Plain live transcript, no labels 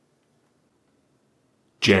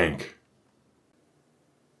Jank.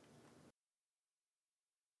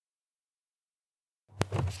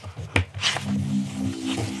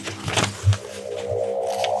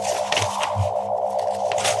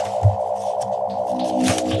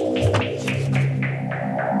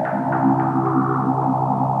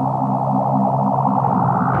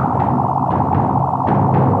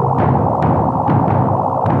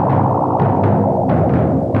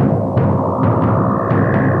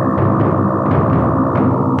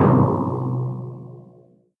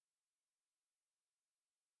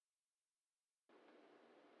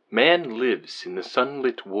 Man lives in the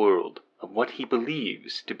sunlit world of what he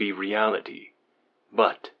believes to be reality,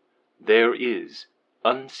 but there is,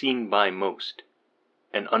 unseen by most,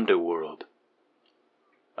 an underworld.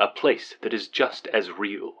 A place that is just as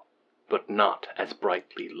real, but not as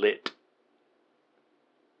brightly lit.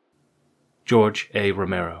 George A.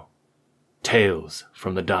 Romero, Tales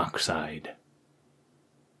from the Dark Side.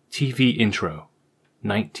 TV Intro,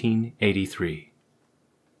 1983.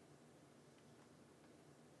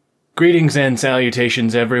 Greetings and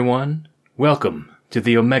salutations, everyone. Welcome to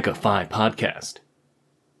the Omega Phi Podcast.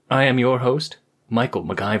 I am your host, Michael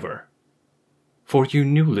MacGyver. For you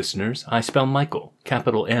new listeners, I spell Michael,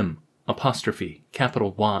 capital M, apostrophe,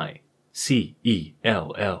 capital Y,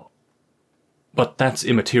 C-E-L-L. But that's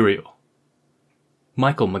immaterial.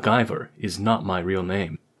 Michael MacGyver is not my real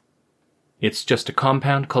name. It's just a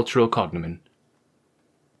compound cultural cognomen.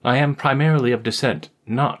 I am primarily of descent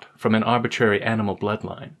not from an arbitrary animal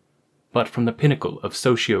bloodline, but from the pinnacle of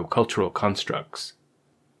socio-cultural constructs.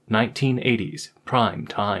 1980s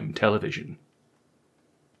prime-time television.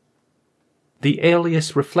 The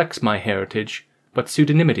alias reflects my heritage, but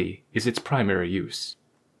pseudonymity is its primary use.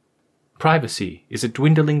 Privacy is a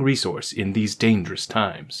dwindling resource in these dangerous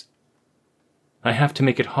times. I have to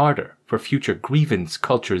make it harder for future grievance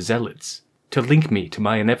culture zealots to link me to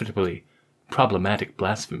my inevitably problematic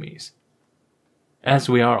blasphemies. As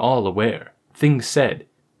we are all aware, things said,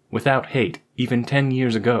 without hate even 10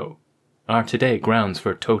 years ago, are today grounds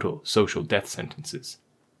for total social death sentences.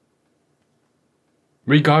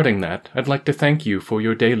 Regarding that, I'd like to thank you for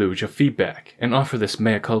your deluge of feedback and offer this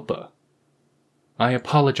mea culpa. I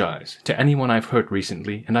apologize to anyone I've hurt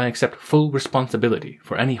recently, and I accept full responsibility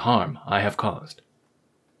for any harm I have caused.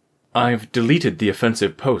 I've deleted the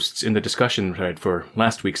offensive posts in the discussion thread for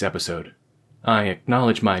last week's episode. I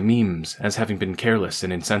acknowledge my memes as having been careless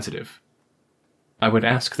and insensitive. I would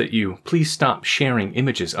ask that you please stop sharing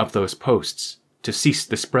images of those posts to cease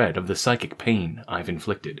the spread of the psychic pain I've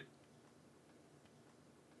inflicted.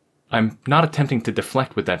 I'm not attempting to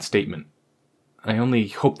deflect with that statement. I only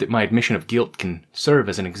hope that my admission of guilt can serve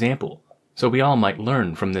as an example, so we all might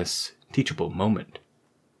learn from this teachable moment.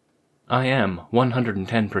 I am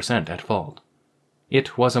 110% at fault.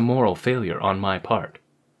 It was a moral failure on my part.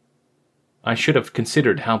 I should have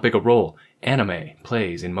considered how big a role anime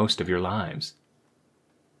plays in most of your lives.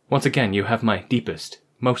 Once again, you have my deepest,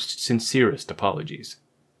 most sincerest apologies.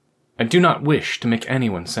 I do not wish to make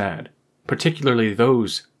anyone sad, particularly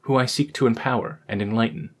those who I seek to empower and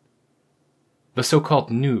enlighten. The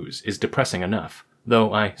so-called news is depressing enough,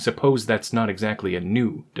 though I suppose that's not exactly a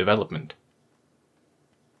new development.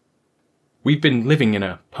 We've been living in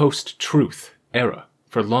a post-truth era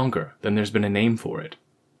for longer than there's been a name for it.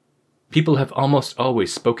 People have almost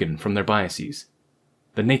always spoken from their biases.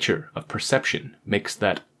 The nature of perception makes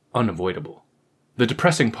that unavoidable. The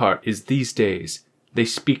depressing part is these days they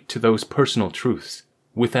speak to those personal truths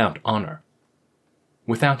without honor,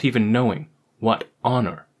 without even knowing what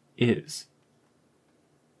honor is.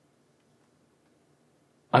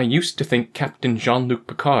 I used to think Captain Jean-Luc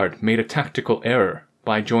Picard made a tactical error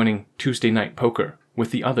by joining Tuesday Night Poker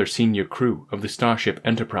with the other senior crew of the Starship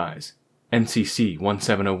Enterprise, NCC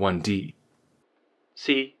 1701D.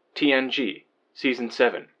 See TNG, Season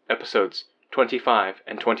 7, Episodes 25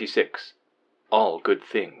 and 26. All good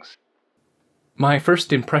things. My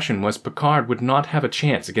first impression was Picard would not have a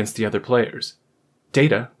chance against the other players.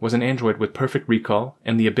 Data was an android with perfect recall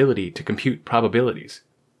and the ability to compute probabilities.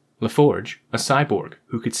 LaForge, a cyborg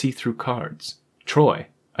who could see through cards. Troy,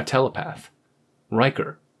 a telepath.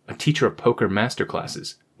 Riker, a teacher of poker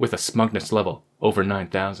masterclasses with a smugness level over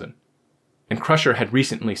 9,000. And Crusher had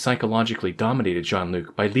recently psychologically dominated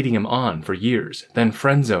Jean-Luc by leading him on for years, then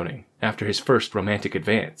friend-zoning after his first romantic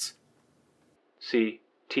advance. See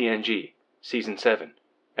TNG, Season 7,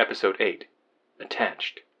 Episode 8,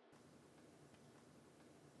 Attached.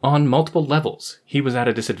 On multiple levels, he was at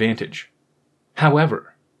a disadvantage.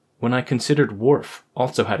 However, when I considered Worf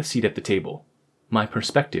also had a seat at the table, my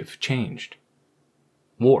perspective changed.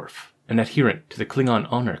 Worf, an adherent to the Klingon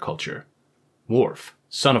honor culture. Worf,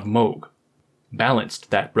 son of Moog.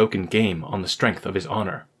 balanced that broken game on the strength of his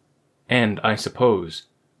honor, and, I suppose,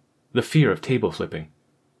 the fear of table flipping,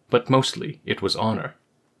 but mostly it was honor.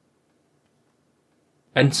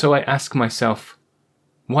 And so I ask myself,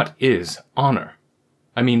 what is honor?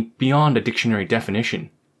 I mean, beyond a dictionary definition,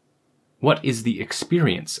 what is the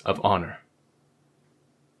experience of honor?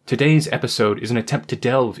 Today's episode is an attempt to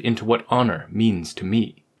delve into what honor means to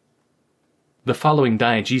me. The following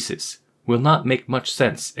diegesis will not make much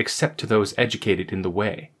sense except to those educated in the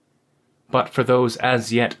way, but for those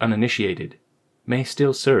as yet uninitiated, may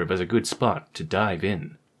still serve as a good spot to dive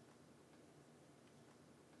in.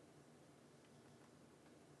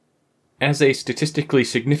 As a statistically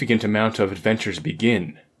significant amount of adventures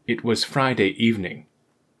begin, it was Friday evening.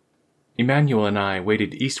 Emmanuel and I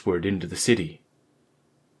waded eastward into the city.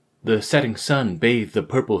 The setting sun bathed the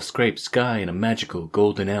purple-scraped sky in a magical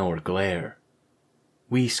golden-hour glare.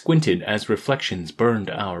 We squinted as reflections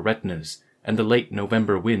burned our retinas, and the late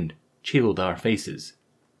November wind chilled our faces.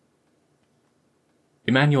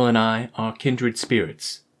 Emmanuel and I are kindred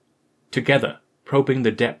spirits, together probing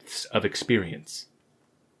the depths of experience.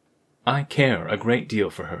 I care a great deal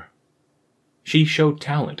for her. She showed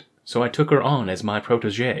talent, so I took her on as my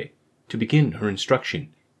protégé to begin her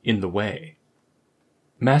instruction in the way.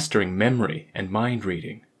 Mastering memory and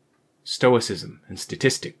mind-reading, stoicism and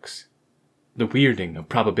statistics, the weirding of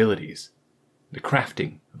probabilities, the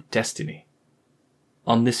crafting of destiny.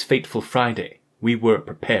 On this fateful Friday, we were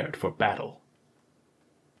prepared for battle.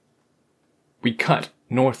 We cut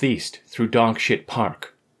northeast through Dogshit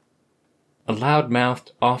Park. A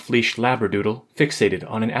loud-mouthed, off-leash labradoodle fixated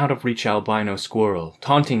on an out-of-reach albino squirrel,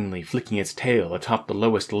 tauntingly flicking its tail atop the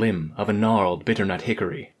lowest limb of a gnarled bitternut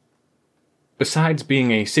hickory. Besides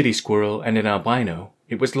being a city squirrel and an albino,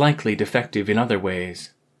 it was likely defective in other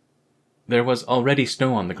ways. There was already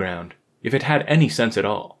snow on the ground. If it had any sense at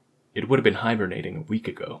all, it would have been hibernating a week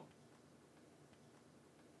ago.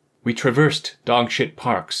 We traversed Dogshit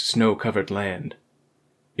Park's snow-covered land.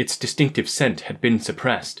 Its distinctive scent had been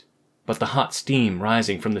suppressed, but the hot steam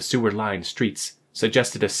rising from the sewer-lined streets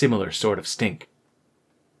suggested a similar sort of stink.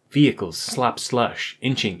 Vehicles slopped slush,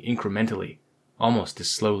 inching incrementally, almost as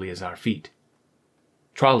slowly as our feet.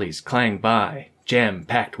 Trolleys clanged by,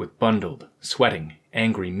 jam-packed with bundled, sweating,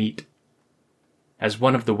 angry meat. As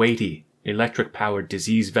one of the weighty, electric-powered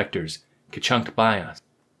disease vectors ka-chunked by us,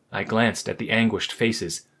 I glanced at the anguished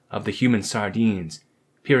faces of the human sardines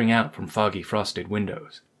peering out from foggy frosted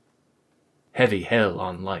windows. Heavy hell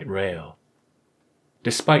on light rail.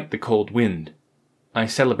 Despite the cold wind, I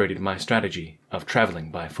celebrated my strategy of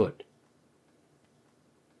traveling by foot.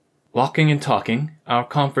 Walking and talking, our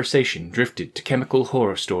conversation drifted to chemical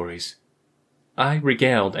horror stories. I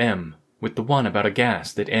regaled M with the one about a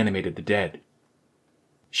gas that animated the dead.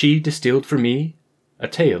 She distilled for me a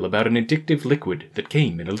tale about an addictive liquid that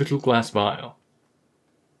came in a little glass vial.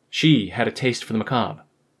 She had a taste for the macabre,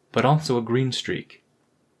 but also a green streak.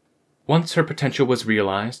 Once her potential was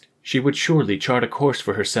realized, she would surely chart a course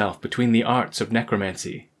for herself between the arts of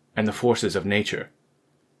necromancy and the forces of nature.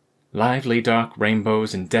 Lively dark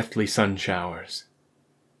rainbows and deathly sun showers.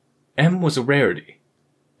 M was a rarity,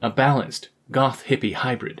 a balanced goth-hippie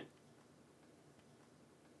hybrid.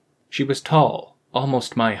 She was tall,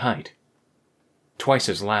 almost my height, twice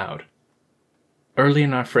as loud. Early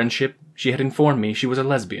in our friendship, she had informed me she was a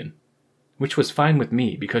lesbian, which was fine with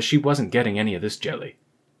me because she wasn't getting any of this jelly.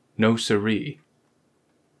 No siree.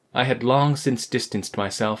 I had long since distanced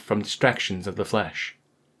myself from distractions of the flesh.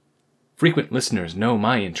 Frequent listeners know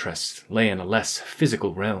my interests lay in a less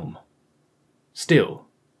physical realm. Still,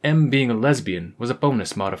 M being a lesbian was a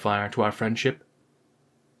bonus modifier to our friendship.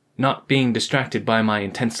 Not being distracted by my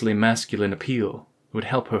intensely masculine appeal would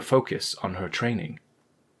help her focus on her training.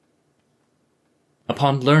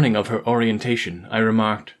 Upon learning of her orientation, I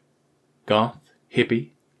remarked, "Goth,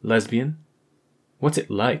 hippie, lesbian? What's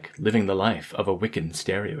it like living the life of a Wiccan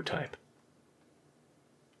stereotype?"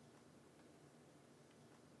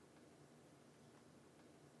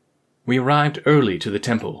 We arrived early to the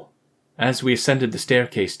temple. As we ascended the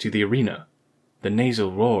staircase to the arena, the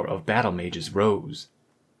nasal roar of battle mages rose.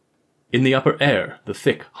 In the upper air, the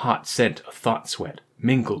thick, hot scent of thought sweat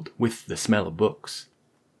mingled with the smell of books.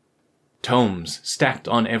 Tomes stacked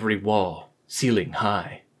on every wall, ceiling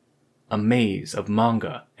high. A maze of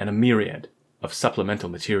manga and a myriad of supplemental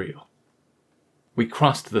material. We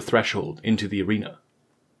crossed the threshold into the arena.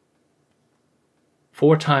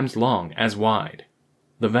 4 times long as wide,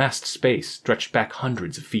 the vast space stretched back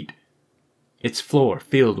hundreds of feet. Its floor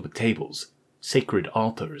filled with tables, sacred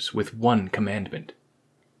altars with one commandment.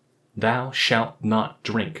 Thou shalt not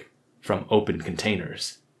drink from open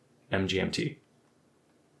containers. MGMT.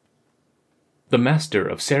 The master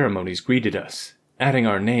of ceremonies greeted us, adding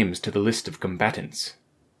our names to the list of combatants.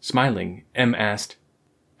 Smiling, M asked,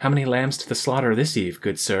 "How many lambs to the slaughter this eve,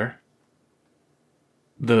 good sir?"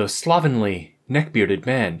 The slovenly, neck-bearded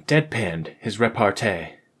man deadpanned his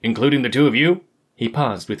repartee. "Including the two of you?" He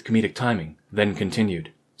paused with comedic timing, then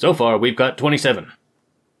continued. "So far, we've got 27.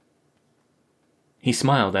 He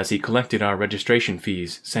smiled as he collected our registration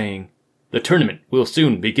fees, saying, "The tournament will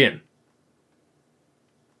soon begin."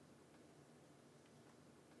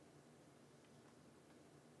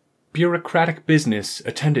 Bureaucratic business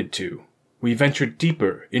attended to, we ventured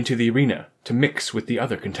deeper into the arena to mix with the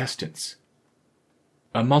other contestants.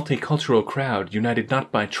 A multicultural crowd united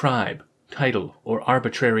not by tribe, title, or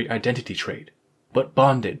arbitrary identity trait, but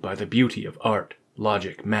bonded by the beauty of art,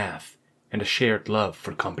 logic, math, and a shared love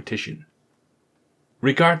for competition.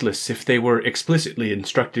 Regardless if they were explicitly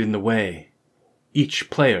instructed in the way, each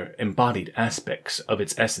player embodied aspects of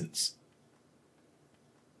its essence.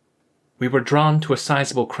 We were drawn to a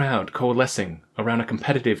sizable crowd coalescing around a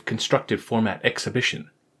competitive constructive format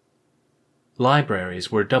exhibition.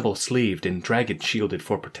 Libraries were double-sleeved and dragon-shielded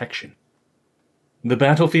for protection. The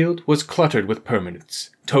battlefield was cluttered with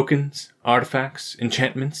permanents, tokens, artifacts,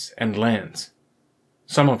 enchantments, and lands.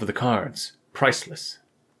 Some of the cards priceless.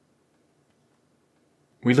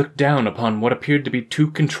 We looked down upon what appeared to be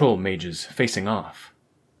two control mages facing off.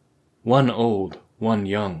 One old, one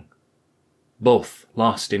young. Both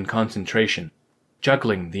lost in concentration,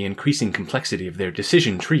 juggling the increasing complexity of their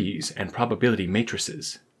decision trees and probability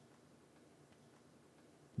matrices.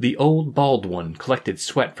 The old bald one collected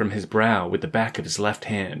sweat from his brow with the back of his left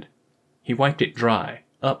hand. He wiped it dry,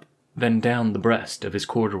 up, then down the breast of his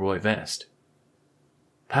corduroy vest.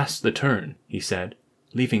 "Pass the turn," he said,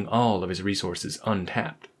 leaving all of his resources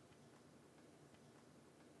untapped.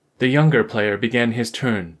 The younger player began his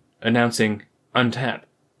turn, announcing, "Untap,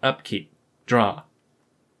 upkeep, draw."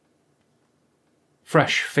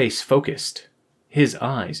 Fresh face focused, his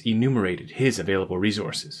eyes enumerated his available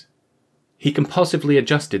resources. He compulsively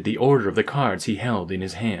adjusted the order of the cards he held in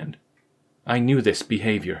his hand. I knew this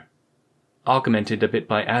behavior. Augmented a bit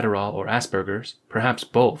by Adderall or Asperger's, perhaps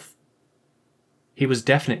both. He was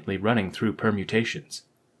definitely running through permutations,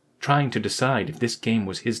 trying to decide if this game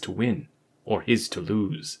was his to win or his to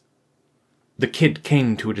lose. The kid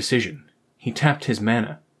came to a decision. He tapped his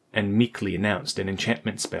mana and meekly announced an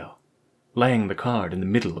enchantment spell, laying the card in the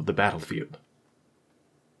middle of the battlefield.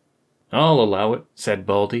 "I'll allow it," said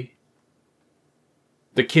Baldy.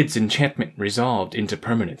 The kid's enchantment resolved into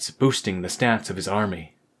permanence, boosting the stats of his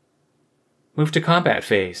army. "Move to combat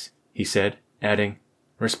phase," he said, adding,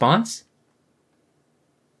 "Response?"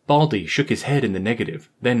 Baldy shook his head in the negative,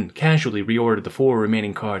 then casually reordered the 4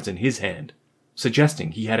 remaining cards in his hand,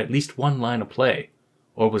 suggesting he had at least one line of play,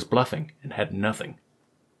 or was bluffing and had nothing.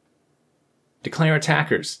 "Declare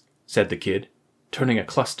attackers," said the kid, turning a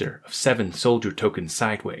cluster of 7 soldier tokens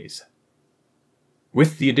sideways.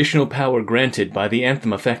 With the additional power granted by the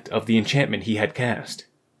anthem effect of the enchantment he had cast,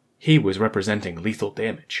 he was representing lethal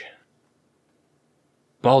damage.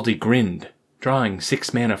 Baldy grinned, drawing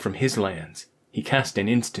 6 mana from his lands. He cast an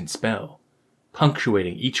instant spell,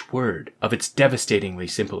 punctuating each word of its devastatingly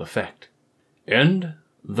simple effect. "End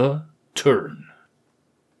the turn."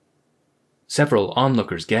 Several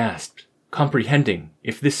onlookers gasped, comprehending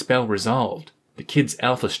if this spell resolved, the kid's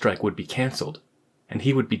alpha strike would be cancelled, and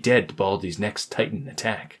he would be dead to Baldy's next Titan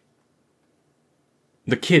attack.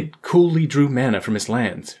 The kid coolly drew mana from his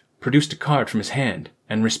lands, produced a card from his hand,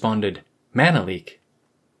 and responded, "Mana leak."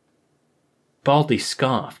 Baldy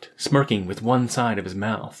scoffed, smirking with one side of his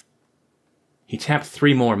mouth. He tapped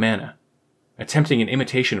 3 more mana, attempting an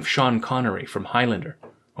imitation of Sean Connery from Highlander,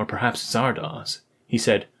 or perhaps Zardoz. He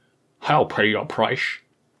said, "I'll pay your price."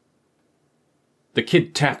 The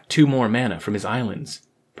kid tapped 2 more mana from his islands,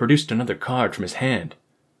 produced another card from his hand,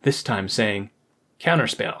 this time saying,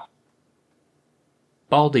 "Counterspell."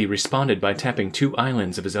 Baldy responded by tapping 2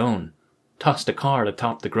 islands of his own, tossed a card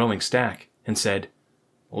atop the growing stack, and said,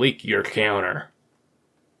 "Leak your counter."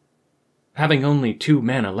 Having only 2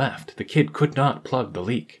 mana left, the kid could not plug the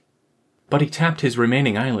leak. But he tapped his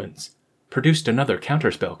remaining islands, produced another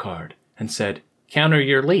counterspell card, and said, "Counter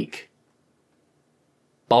your leak."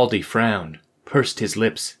 Baldy frowned, pursed his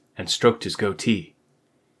lips, and stroked his goatee.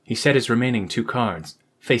 He set his remaining 2 cards,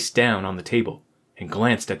 face down on the table, and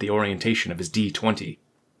glanced at the orientation of his D20.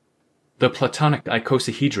 The platonic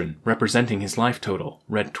icosahedron representing his life total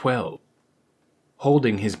read 12.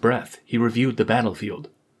 Holding his breath, he reviewed the battlefield,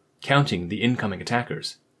 counting the incoming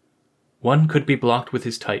attackers. 1 could be blocked with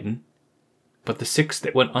his Titan, but the 6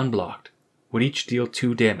 that went unblocked would each deal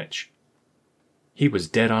 2 damage. He was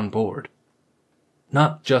dead on board.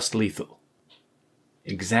 Not just lethal,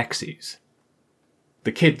 Exacxies.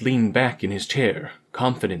 The kid leaned back in his chair,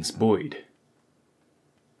 confidence buoyed.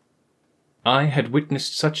 I had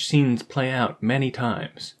witnessed such scenes play out many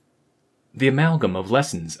times. The amalgam of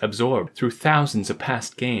lessons absorbed through thousands of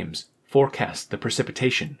past games forecast the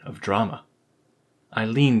precipitation of drama. I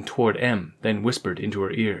leaned toward Em, then whispered into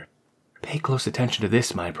her ear, "Pay close attention to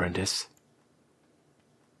this, my apprentice."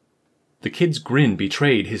 The kid's grin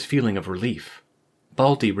betrayed his feeling of relief.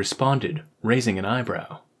 Baldy responded, raising an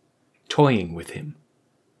eyebrow, toying with him,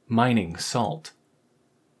 mining salt.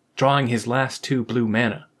 Drawing his last 2 blue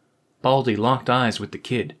mana, Baldy locked eyes with the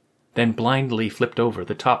kid, then blindly flipped over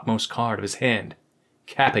the topmost card of his hand,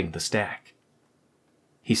 capping the stack.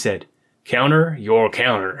 He said, "Counter your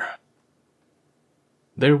counter."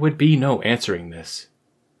 There would be no answering this.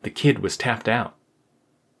 The kid was tapped out.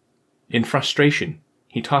 In frustration,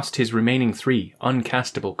 he tossed his remaining 3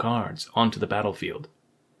 uncastable cards onto the battlefield.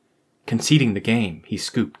 Conceding the game, he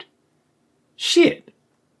scooped. "Shit!"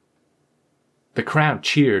 The crowd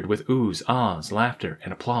cheered with oohs, ahs, laughter,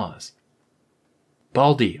 and applause.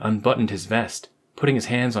 Baldy unbuttoned his vest, putting his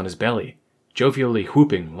hands on his belly, jovially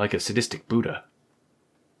whooping like a sadistic Buddha.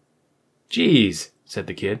 "Geez," said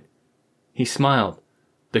the kid. He smiled,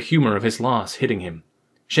 the humor of his loss hitting him,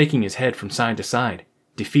 shaking his head from side to side,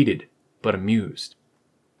 defeated but amused.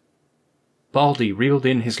 Baldy reeled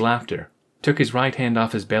in his laughter, took his right hand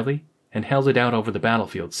off his belly, and held it out over the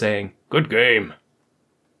battlefield, saying, "Good game."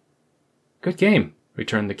 "Good game,"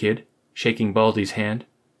 returned the kid, shaking Baldy's hand.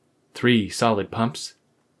 3 solid pumps.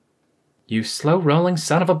 "You slow-rolling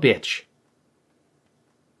son of a bitch."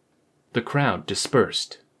 The crowd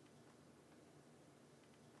dispersed.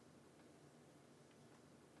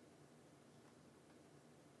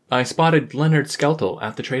 I spotted Leonard Skeltel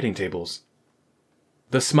at the trading tables.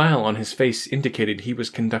 The smile on his face indicated he was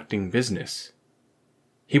conducting business.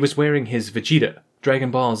 He was wearing his Vegeta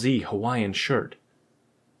Dragon Ball Z Hawaiian shirt.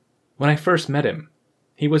 When I first met him,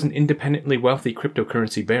 he was an independently wealthy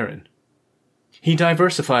cryptocurrency baron. He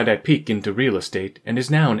diversified at peak into real estate and is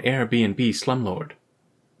now an Airbnb slumlord.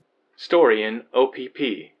 Story in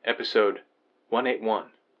OPP, episode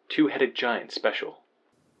 181, Two-Headed Giant Special.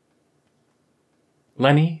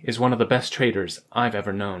 Lenny is one of the best traders I've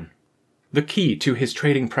ever known. The key to his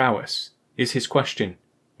trading prowess is his question,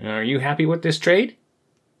 "Are you happy with this trade?"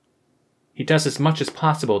 He does as much as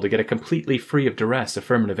possible to get a completely free of duress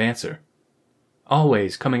affirmative answer,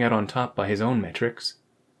 always coming out on top by his own metrics,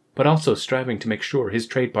 but also striving to make sure his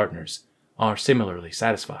trade partners are similarly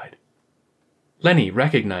satisfied. Lenny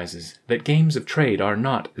recognizes that games of trade are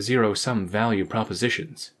not zero-sum value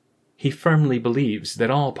propositions. He firmly believes that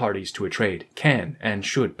all parties to a trade can and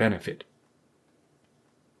should benefit.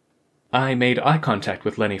 I made eye contact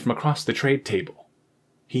with Lenny from across the trade table.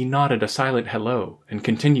 He nodded a silent hello and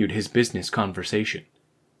continued his business conversation.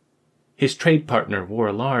 His trade partner wore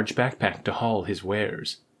a large backpack to haul his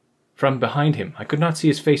wares. From behind him, I could not see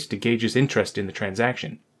his face to gauge his interest in the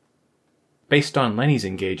transaction. Based on Lenny's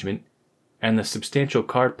engagement, and the substantial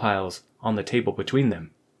card piles on the table between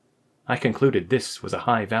them, I concluded this was a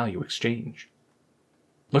high-value exchange.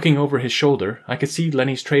 Looking over his shoulder, I could see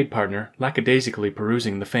Lenny's trade partner lackadaisically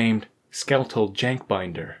perusing the famed Skeletal Jank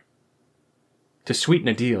binder. To sweeten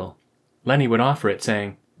a deal, Lenny would offer it,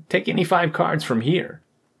 saying, "Take any 5 cards from here."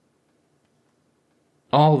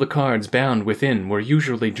 All the cards bound within were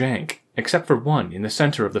usually Jank, except for one in the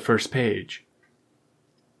center of the first page.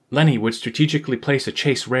 Lenny would strategically place a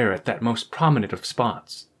chase rare at that most prominent of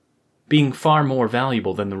spots. Being far more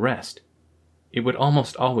valuable than the rest, it would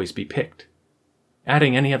almost always be picked.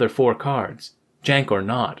 Adding any other 4 cards, Jank or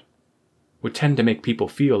not, would tend to make people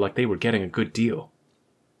feel like they were getting a good deal.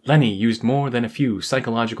 Lenny used more than a few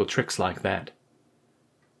psychological tricks like that.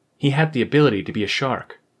 He had the ability to be a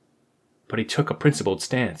shark, but he took a principled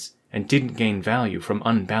stance and didn't gain value from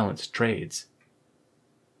unbalanced trades.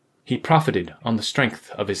 He profited on the strength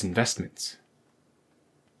of his investments.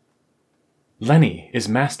 Lenny is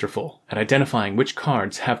masterful at identifying which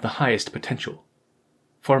cards have the highest potential.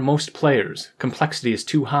 For most players, complexity is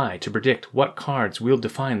too high to predict what cards will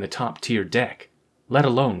define the top-tier deck, let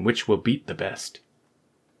alone which will beat the best.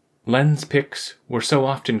 Len's picks were so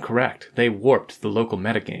often correct they warped the local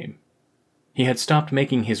metagame. He had stopped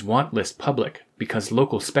making his want list public because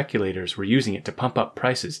local speculators were using it to pump up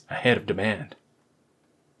prices ahead of demand.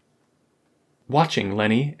 Watching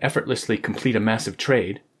Lenny effortlessly complete a massive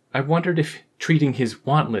trade, I wondered if treating his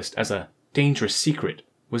want list as a dangerous secret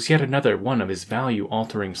was yet another one of his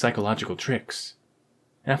value-altering psychological tricks.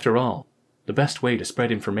 After all, the best way to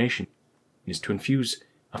spread information is to infuse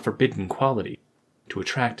a forbidden quality to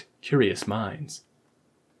attract curious minds.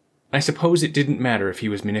 I suppose it didn't matter if he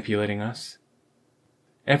was manipulating us.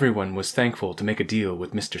 Everyone was thankful to make a deal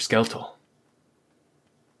with Mr. Skeltel.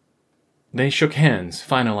 They shook hands,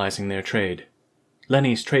 finalizing their trade.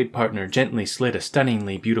 Lenny's trade partner gently slid a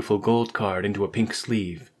stunningly beautiful gold card into a pink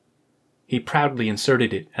sleeve. He proudly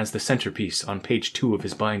inserted it as the centerpiece on page 2 of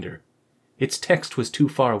his binder. Its text was too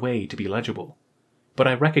far away to be legible, but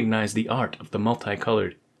I recognized the art of the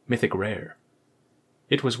multicolored mythic rare.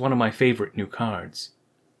 It was one of my favorite new cards.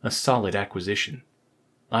 A solid acquisition.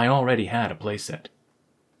 I already had a playset.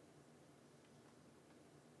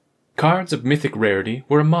 Cards of mythic rarity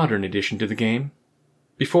were a modern addition to the game.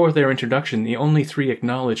 Before their introduction, the only 3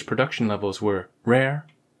 acknowledged production levels were rare,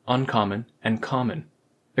 uncommon, and common,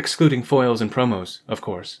 excluding foils and promos, of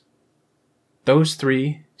course. Those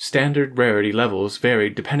 3 standard rarity levels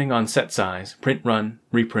varied depending on set size, print run,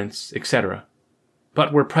 reprints, etc.,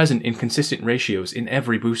 but were present in consistent ratios in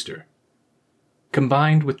every booster.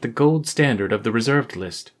 Combined with the gold standard of the reserved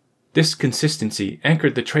list, this consistency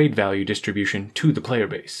anchored the trade value distribution to the player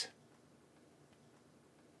base.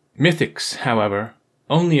 Mythics, however,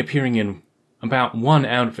 only appearing in about 1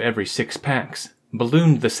 out of every 6 packs,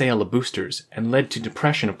 ballooned the sale of boosters and led to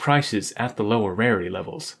depression of prices at the lower rarity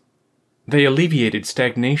levels. They alleviated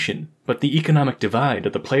stagnation, but the economic divide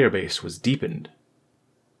of the player base was deepened.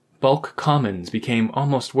 Bulk commons became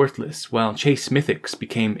almost worthless, while chase mythics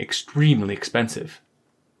became extremely expensive.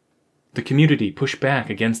 The community pushed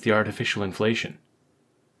back against the artificial inflation.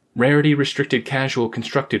 Rarity-restricted casual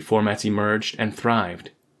constructed formats emerged and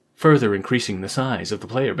thrived, further increasing the size of the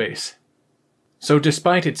player base. So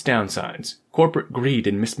despite its downsides, corporate greed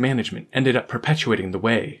and mismanagement ended up perpetuating the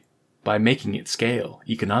way by making it scale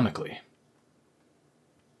economically.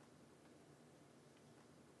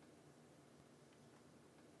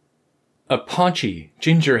 A paunchy,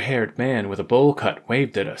 ginger-haired man with a bowl cut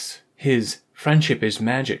waved at us. His "Friendship is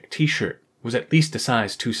Magic" t-shirt was at least a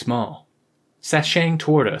size too small. Sashaying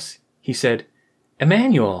toward us, he said,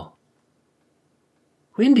 "Emmanuel!"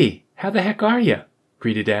 "Windy, how the heck are you?"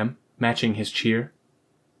 greeted Em, matching his cheer.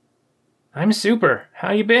 "I'm super.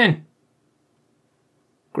 How you been?"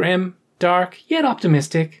 "Grim, dark, yet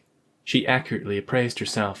optimistic," she accurately appraised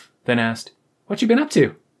herself, then asked, "What you been up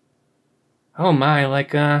to?" "Oh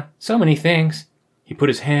my, so many things." He put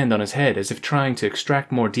his hand on his head as if trying to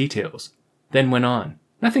extract more details, then went on,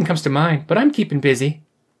 "Nothing comes to mind, but I'm keeping busy."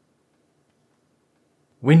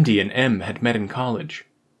 Windy and Em had met in college.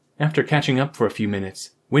 After catching up for a few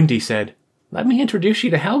minutes, Windy said, "Let me introduce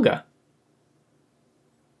you to Helga."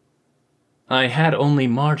 I had only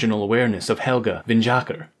marginal awareness of Helga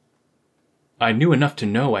Vinjaker. I knew enough to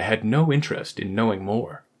know I had no interest in knowing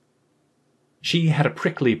more. She had a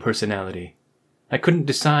prickly personality. I couldn't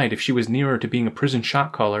decide if she was nearer to being a prison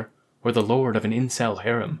shot caller or the lord of an incel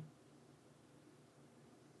harem.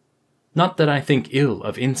 Not that I think ill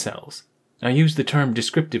of incels. I use the term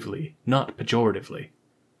descriptively, not pejoratively.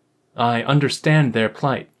 I understand their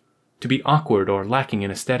plight, to be awkward or lacking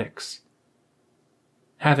in aesthetics.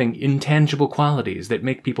 Having intangible qualities that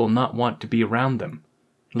make people not want to be around them,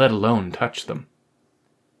 let alone touch them.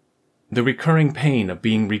 The recurring pain of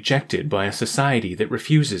being rejected by a society that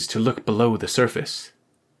refuses to look below the surface.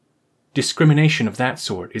 Discrimination of that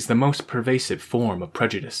sort is the most pervasive form of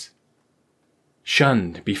prejudice.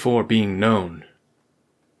 Shunned before being known.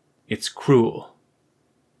 It's cruel.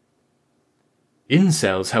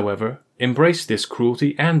 Incels, however, embrace this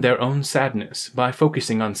cruelty and their own sadness by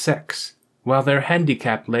focusing on sex, while their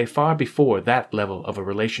handicap lay far before that level of a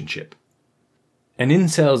relationship. An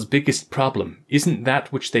incel's biggest problem isn't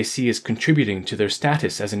that which they see as contributing to their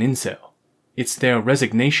status as an incel. It's their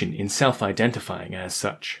resignation in self-identifying as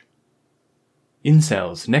such.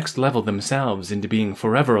 Incels next level themselves into being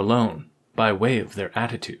forever alone by way of their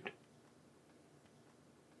attitude.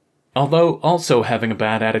 Although also having a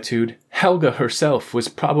bad attitude, Helga herself was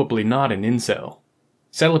probably not an incel.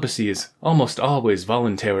 Celibacy is almost always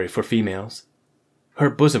voluntary for females. Her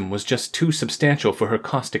bosom was just too substantial for her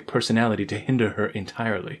caustic personality to hinder her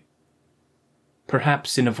entirely.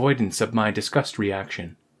 Perhaps in avoidance of my disgust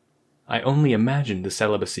reaction, I only imagined the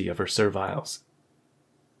celibacy of her serviles.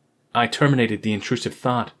 I terminated the intrusive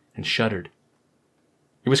thought and shuddered.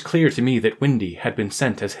 It was clear to me that Windy had been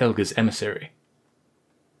sent as Helga's emissary.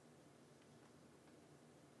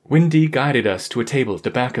 Windy guided us to a table at the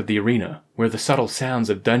back of the arena, where the subtle sounds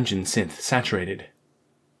of dungeon synth saturated.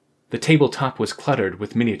 The tabletop was cluttered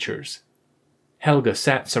with miniatures. Helga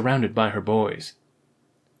sat surrounded by her boys.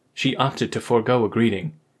 She opted to forego a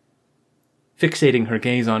greeting. Fixating her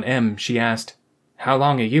gaze on Em, she asked, "How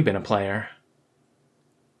long have you been a player?"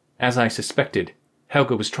 As I suspected,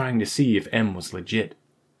 Helga was trying to see if Em was legit.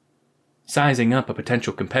 Sizing up a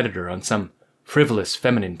potential competitor on some frivolous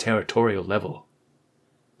feminine territorial level.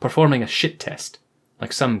 performing a shit test,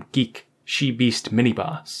 like some geek she-beast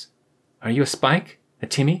mini-boss. Are you a Spike, a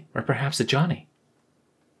Timmy, or perhaps a Johnny?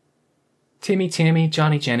 Timmy, Tammy,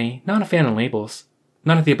 Johnny, Jenny, not a fan of labels.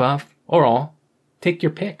 None of the above, or all. Take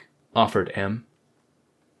your pick, offered M.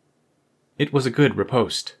 It was a good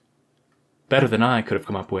riposte. Better than I could have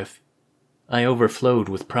come up with. I overflowed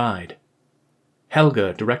with pride.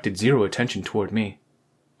 Helga directed zero attention toward me.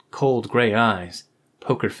 Cold gray eyes,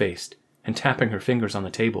 poker-faced, and tapping her fingers on the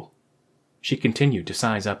table. She continued to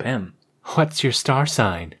size up M. What's your star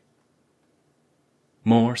sign?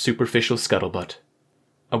 More superficial scuttlebutt.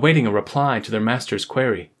 Awaiting a reply to their master's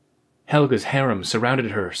query, Helga's harem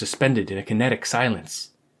surrounded her, suspended in a kinetic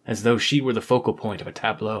silence, as though she were the focal point of a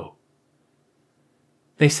tableau.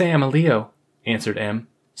 They say I'm a Leo, answered M,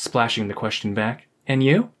 splashing the question back. And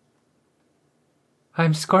you?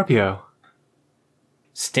 I'm Scorpio.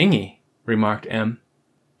 Stingy, remarked M.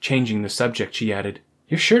 Changing the subject, she added,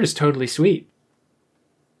 Your shirt is totally sweet.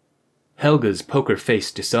 Helga's poker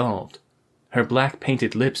face dissolved. Her black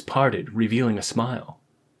painted lips parted, revealing a smile.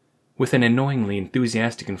 With an annoyingly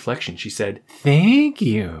enthusiastic inflection, she said, Thank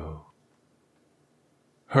you.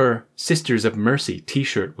 Her Sisters of Mercy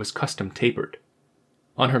t-shirt was custom tapered.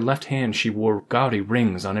 On her left hand she wore gaudy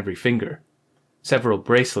rings on every finger. Several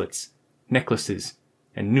bracelets, necklaces,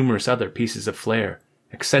 and numerous other pieces of flair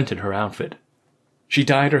accented her outfit. She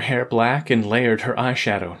dyed her hair black and layered her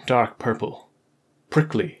eyeshadow dark purple.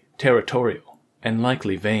 Prickly, territorial, and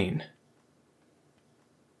likely vain.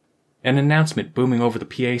 An announcement booming over the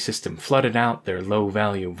PA system flooded out their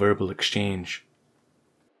low-value verbal exchange.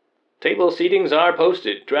 Table seatings are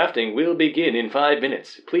posted. Drafting will begin in 5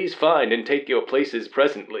 minutes. Please find and take your places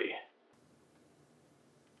presently.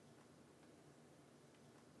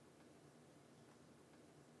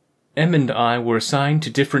 Em and I were assigned to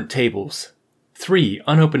different tables. 3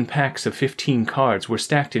 unopened packs of 15 cards were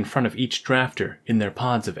stacked in front of each drafter in their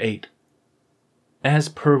pods of 8. As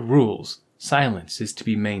per rules, silence is to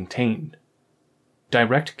be maintained.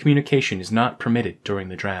 Direct communication is not permitted during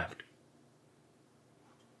the draft.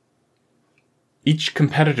 Each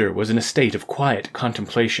competitor was in a state of quiet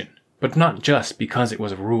contemplation, but not just because it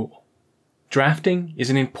was a rule. Drafting is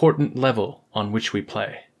an important level on which we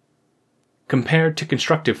play. Compared to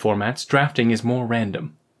constructive formats, drafting is more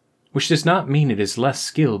random, which does not mean it is less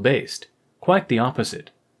skill-based. Quite the opposite.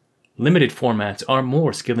 Limited formats are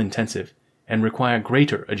more skill-intensive and require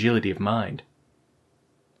greater agility of mind.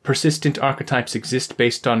 Persistent archetypes exist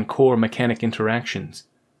based on core mechanic interactions,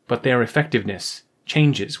 but their effectiveness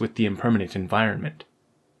changes with the impermanent environment.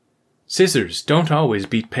 Scissors don't always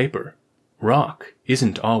beat paper. Rock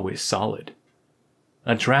isn't always solid.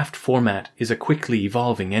 A draft format is a quickly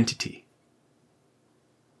evolving entity.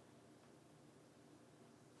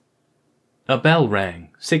 A bell rang,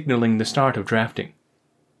 signaling the start of drafting.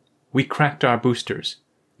 We cracked our boosters.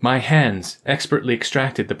 My hands expertly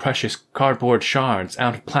extracted the precious cardboard shards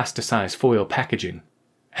out of plasticized foil packaging.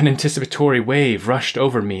 An anticipatory wave rushed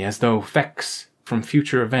over me as though effects from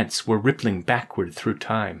future events were rippling backward through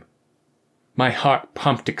time. My heart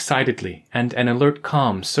pumped excitedly, and an alert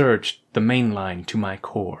calm surged the main line to my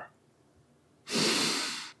core.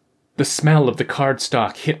 The smell of the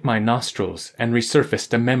cardstock hit my nostrils and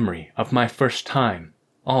resurfaced a memory of my first time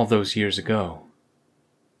all those years ago.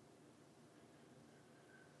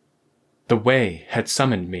 The Way had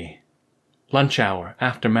summoned me. Lunch hour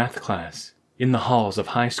after math class, in the halls of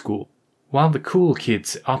high school, while the cool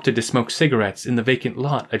kids opted to smoke cigarettes in the vacant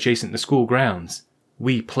lot adjacent to school grounds,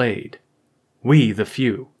 we played. We the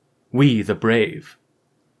few. We the brave.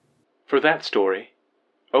 For that story,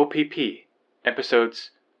 OPP,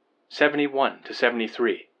 episodes 71 to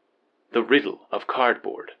 73, The Riddle of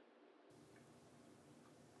Cardboard.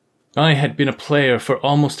 I had been a player for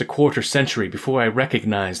almost a quarter century before I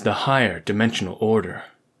recognized the higher dimensional order.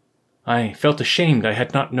 I felt ashamed I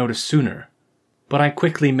had not noticed sooner, but I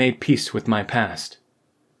quickly made peace with my past.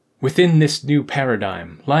 Within this new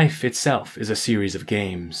paradigm, life itself is a series of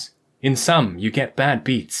games. In some, you get bad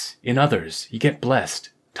beats. In others, you get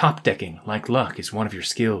blessed. Top-decking, like luck, is one of your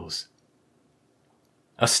skills.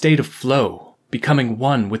 A state of flow, becoming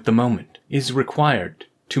one with the moment, is required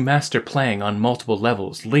to master playing on multiple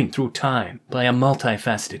levels linked through time by a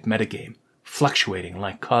multifaceted metagame, fluctuating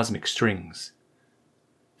like cosmic strings.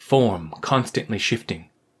 Form constantly shifting.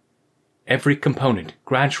 Every component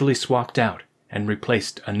gradually swapped out and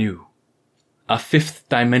replaced anew. A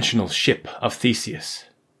fifth-dimensional ship of Theseus.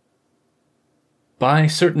 By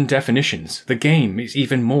certain definitions, the game is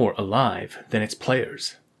even more alive than its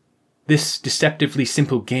players. This deceptively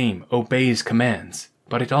simple game obeys commands,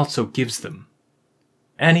 but it also gives them.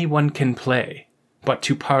 Anyone can play, but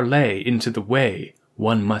to parlay into the way,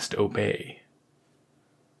 one must obey.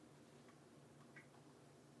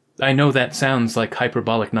 I know that sounds like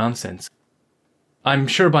hyperbolic nonsense. I'm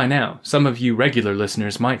sure by now some of you regular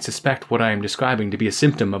listeners might suspect what I am describing to be a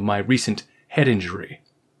symptom of my recent head injury.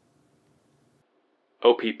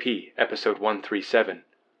 OPP, Episode 137,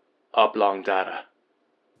 Oblong Data.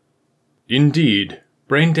 Indeed,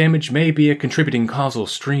 brain damage may be a contributing causal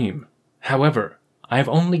stream. However, I have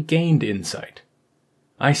only gained insight.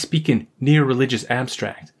 I speak in near-religious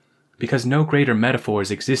abstract, because no greater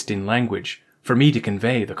metaphors exist in language for me to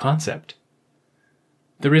convey the concept.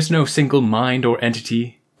 There is no single mind or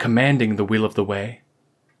entity commanding the will of the way.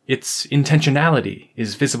 Its intentionality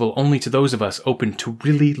is visible only to those of us open to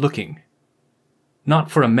really looking.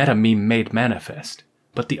 Not for a meta-meme made manifest,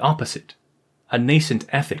 but the opposite, a nascent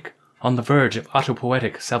ethic on the verge of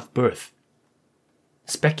autopoetic self-birth.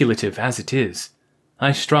 Speculative as it is,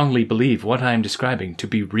 I strongly believe what I am describing to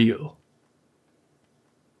be real.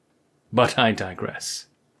 But I digress.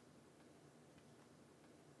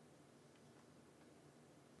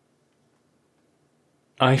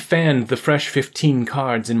 I fanned the fresh 15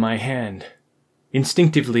 cards in my hand.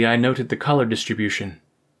 Instinctively I noted the color distribution.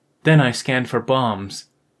 Then I scanned for bombs,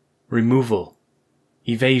 removal,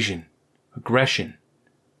 evasion, aggression,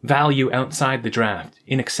 value outside the draft,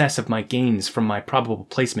 in excess of my gains from my probable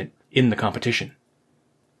placement in the competition.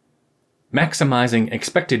 Maximizing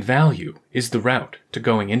expected value is the route to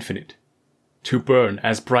going infinite, to burn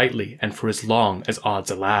as brightly and for as long as odds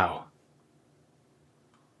allow.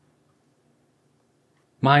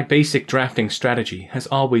 My basic drafting strategy has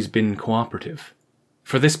always been cooperative.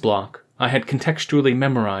 For this block, I had contextually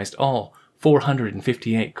memorized all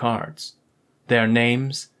 458 cards. Their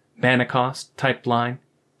names, mana cost, type line,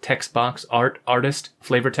 text box, art, artist,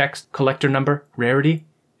 flavor text, collector number, rarity,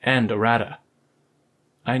 and errata.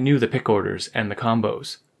 I knew the pick orders and the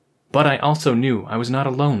combos, but I also knew I was not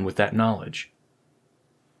alone with that knowledge.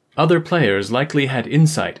 Other players likely had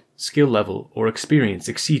insight, skill level, or experience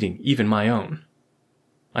exceeding even my own.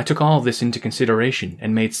 I took all this into consideration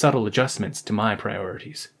and made subtle adjustments to my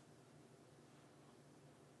priorities.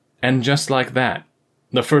 And just like that,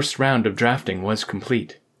 the first round of drafting was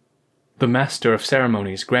complete. The Master of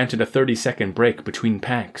Ceremonies granted a 30-second break between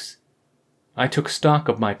packs. I took stock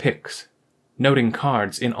of my picks, noting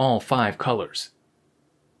cards in all 5 colors.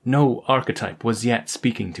 No archetype was yet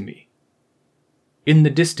speaking to me. In the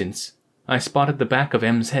distance, I spotted the back of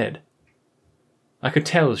M's head. I could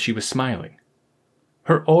tell she was smiling.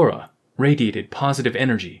 Her aura radiated positive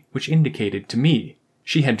energy, which indicated to me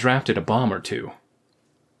she had drafted a bomb or two.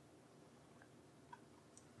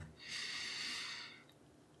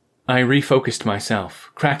 I refocused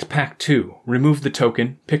myself, cracked pack 2, removed the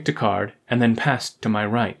token, picked a card, and then passed to my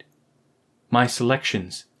right. My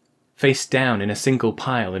selections, face down in a single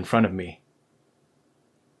pile in front of me.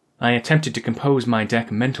 I attempted to compose my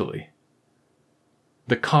deck mentally.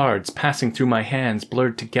 The cards passing through my hands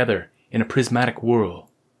blurred together in a prismatic whirl.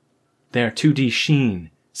 Their 2D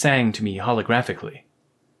sheen sang to me holographically.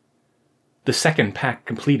 The second pack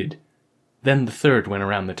completed, then the third went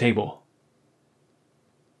around the table.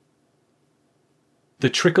 The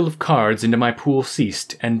trickle of cards into my pool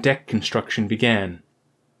ceased and deck construction began.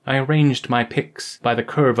 I arranged my picks by the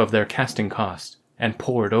curve of their casting cost and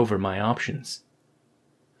pored over my options.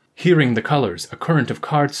 Hearing the colors, a current of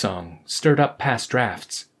card song stirred up past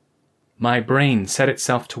drafts. My brain set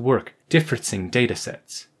itself to work differencing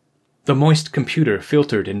datasets. The moist computer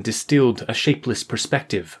filtered and distilled a shapeless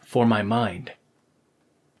perspective for my mind.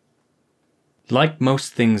 Like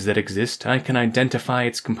most things that exist, I can identify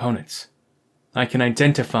its components. I can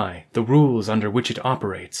identify the rules under which it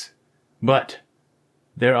operates. But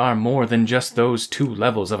there are more than just those 2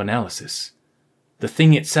 levels of analysis. The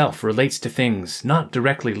thing itself relates to things not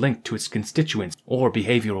directly linked to its constituents or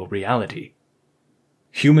behavioral reality.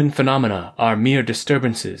 Human phenomena are mere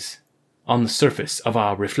disturbances on the surface of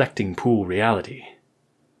our reflecting pool reality.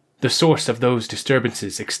 The source of those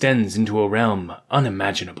disturbances extends into a realm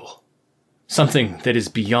unimaginable. Something that is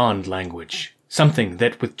beyond language. Something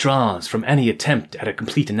that withdraws from any attempt at a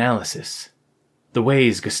complete analysis. The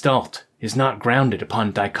way's gestalt is not grounded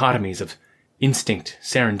upon dichotomies of instinct,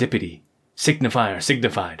 serendipity, signifier,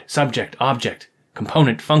 signified, subject, object,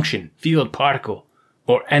 component, function, field, particle,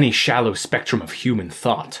 or any shallow spectrum of human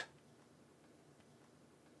thought.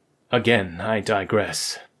 Again, I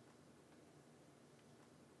digress.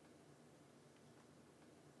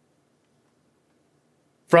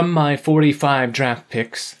 From my 45 draft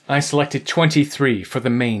picks, I selected 23 for the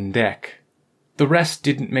main deck. The rest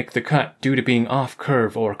didn't make the cut due to being off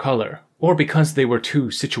curve or color, or because they were too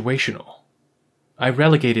situational. I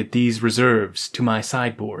relegated these reserves to my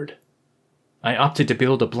sideboard. I opted to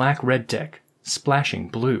build a black-red deck, splashing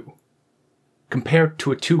blue. Compared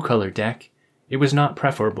to a two-color deck, it was not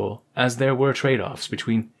preferable, as there were trade-offs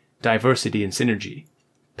between diversity and synergy,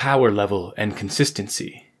 power level and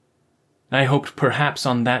consistency. I hoped perhaps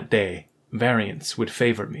on that day, variance would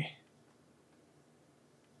favor me.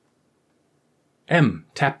 M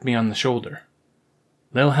tapped me on the shoulder.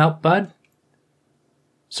 "Little help, bud?"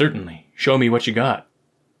 "Certainly. Show me what you got."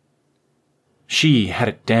 She had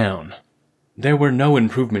it down. There were no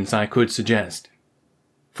improvements I could suggest.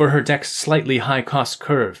 For her deck's slightly high-cost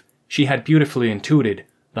curve, she had beautifully intuited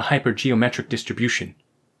the hypergeometric distribution,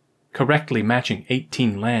 correctly matching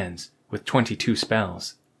 18 lands with 22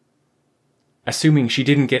 spells. Assuming she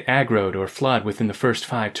didn't get aggroed or flood within the first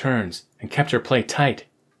 5 turns and kept her play tight,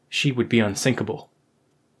 she would be unsinkable.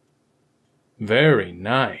 "Very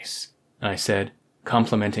nice," I said,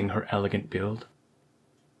 complimenting her elegant build.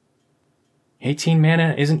 18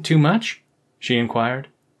 mana isn't too much? She inquired,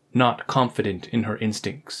 not confident in her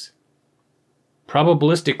instincts.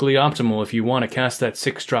 "Probabilistically optimal if you want to cast that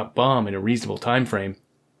 6-drop bomb in a reasonable time frame.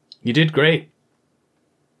 You did great."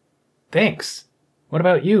 "Thanks. What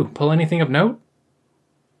about you? Pull anything of note?"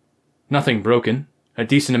 "Nothing broken. A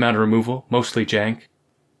decent amount of removal, mostly jank.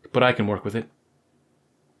 But I can work with it."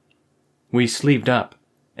 We sleeved up.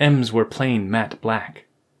 M's were plain matte black.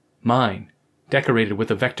 Mine, decorated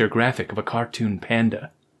with a vector graphic of a cartoon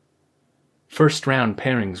panda. First-round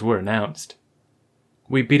pairings were announced.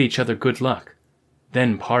 We bid each other good luck,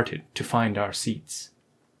 then parted to find our seats.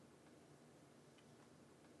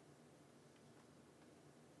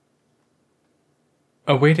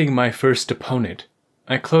 Awaiting my first opponent,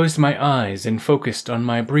 I closed my eyes and focused on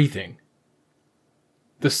my breathing.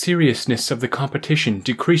 The seriousness of the competition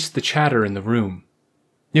decreased the chatter in the room.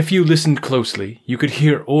 If you listened closely, you could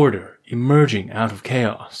hear order emerging out of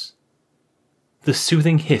chaos. The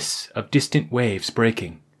soothing hiss of distant waves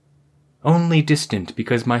breaking, only distant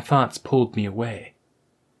because my thoughts pulled me away.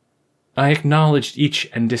 I acknowledged each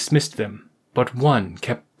and dismissed them, but one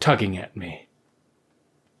kept tugging at me.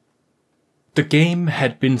 The game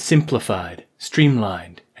had been simplified,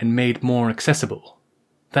 streamlined, and made more accessible.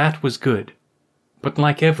 That was good. But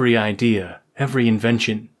like every idea, every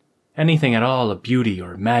invention, anything at all of beauty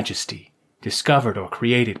or majesty, discovered or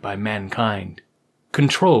created by mankind,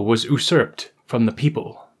 control was usurped from the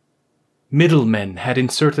people. Middlemen had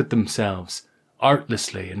inserted themselves,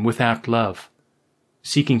 artlessly and without love.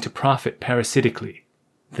 Seeking to profit parasitically,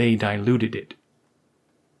 they diluted it.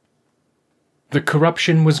 The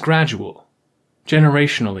corruption was gradual,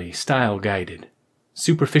 generationally style-guided,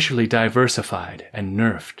 superficially diversified and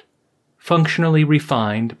nerfed, functionally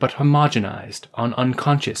refined but homogenized on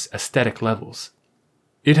unconscious aesthetic levels.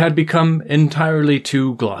 It had become entirely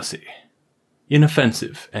too glossy,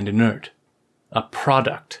 inoffensive and inert, a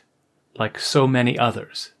product like so many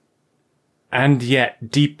others. And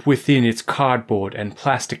yet, deep within its cardboard and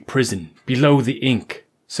plastic prison, below the ink,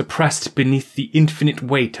 suppressed beneath the infinite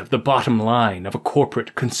weight of the bottom line of a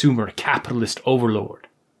corporate consumer capitalist overlord,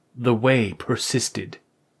 the way persisted.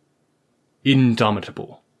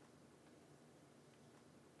 Indomitable.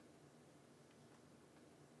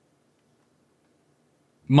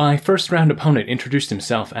 My first-round opponent introduced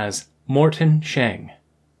himself as Morton Shang.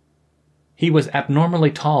 He was abnormally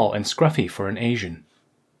tall and scruffy for an Asian.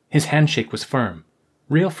 His handshake was firm.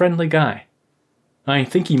 Real friendly guy. I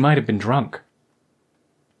think he might have been drunk.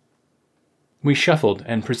 We shuffled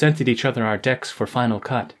and presented each other our decks for final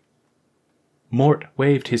cut. Mort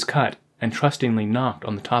waved his cut and trustingly knocked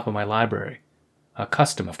on the top of my library, a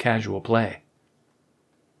custom of casual play.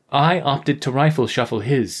 I opted to rifle shuffle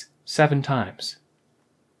his 7 times.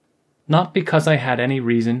 Not because I had any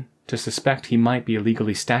reason to suspect he might be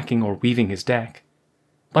illegally stacking or weaving his deck,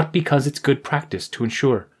 but because it's good practice to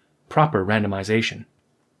ensure proper randomization.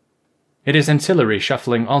 It is ancillary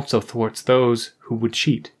shuffling also thwarts those who would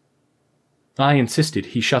cheat. I insisted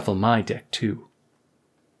he shuffle my deck too.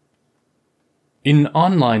 In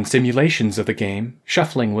online simulations of the game,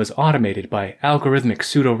 shuffling was automated by algorithmic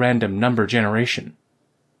pseudo-random number generation.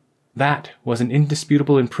 That was an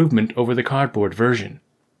indisputable improvement over the cardboard version.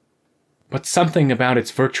 But something about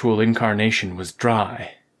its virtual incarnation was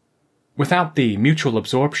dry. Without the mutual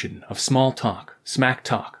absorption of small talk, smack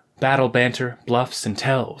talk, battle banter, bluffs, and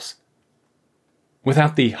tells.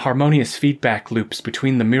 Without the harmonious feedback loops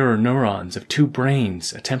between the mirror neurons of 2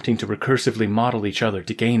 brains attempting to recursively model each other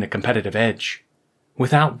to gain a competitive edge.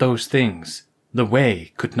 Without those things, the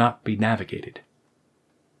way could not be navigated.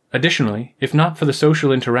 Additionally, if not for the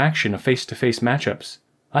social interaction of face-to-face matchups,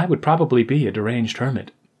 I would probably be a deranged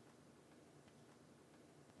hermit.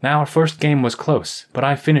 Now, our first game was close, but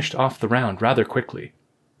I finished off the round rather quickly.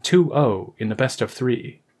 2-0 in the best of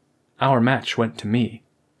 3. Our match went to me.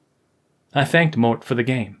 I thanked Mort for the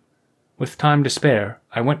game. With time to spare,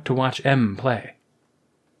 I went to watch M play.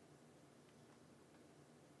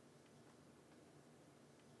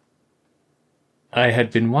 I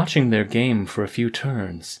had been watching their game for a few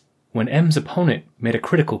turns when M's opponent made a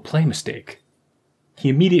critical play mistake. He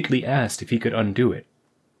immediately asked if he could undo it.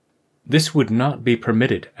 This would not be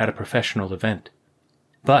permitted at a professional event.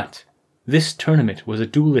 But this tournament was a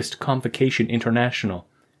Duelist Convocation International,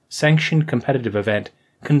 sanctioned competitive event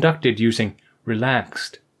conducted using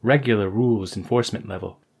relaxed, regular rules enforcement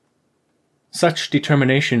level. Such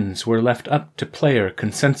determinations were left up to player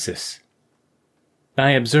consensus.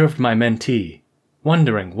 I observed my mentee,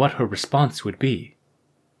 wondering what her response would be.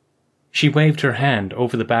 She waved her hand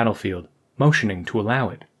over the battlefield, motioning to allow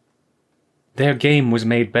it. Their game was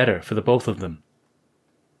made better for the both of them.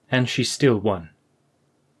 And she still won.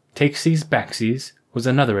 Takesies backsies was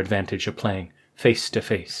another advantage of playing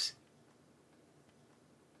face-to-face.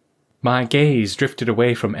 My gaze drifted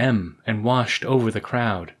away from M and washed over the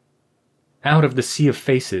crowd. Out of the sea of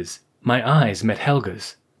faces, my eyes met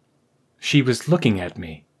Helga's. She was looking at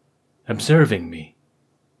me, observing me.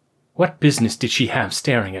 What business did she have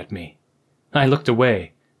staring at me? I looked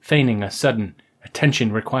away, feigning a sudden,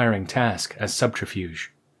 attention-requiring task as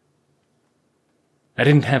subterfuge. I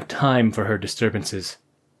didn't have time for her disturbances.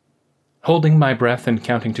 Holding my breath and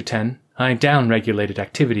counting to 10, I down-regulated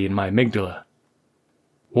activity in my amygdala.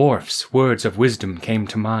 Worf's words of wisdom came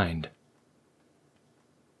to mind.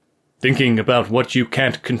 Thinking about what you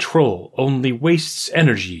can't control only wastes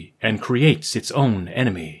energy and creates its own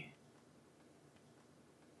enemy.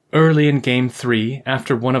 Early in Game 3,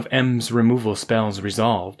 after one of M's removal spells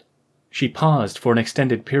resolved, she paused for an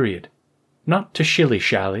extended period, not to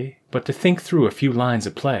shilly-shally, but to think through a few lines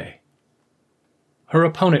of play. Her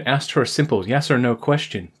opponent asked her a simple yes or no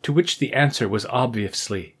question, to which the answer was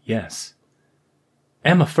obviously yes.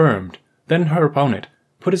 M affirmed, then her opponent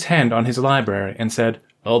put his hand on his library and said,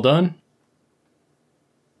 "All done?"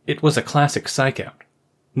 It was a classic psych-out.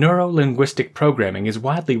 Neuro-linguistic programming is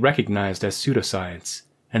widely recognized as pseudoscience,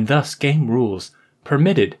 and thus game rules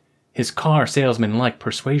permitted his car salesman-like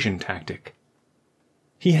persuasion tactic.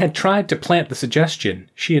 He had tried to plant the suggestion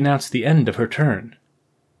she announced the end of her turn.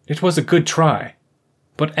 It was a good try,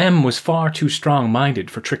 but M was far too strong-minded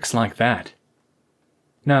for tricks like that.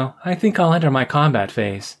 "No, I think I'll enter my combat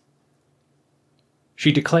phase."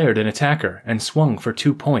 She declared an attacker and swung for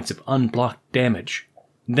 2 points of unblocked damage,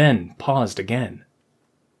 then paused again.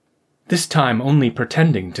 This time only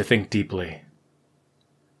pretending to think deeply.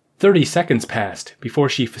 30 seconds passed before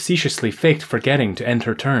she facetiously faked forgetting to end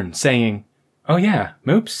her turn, saying, "Oh yeah,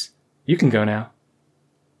 Moops, you can go now."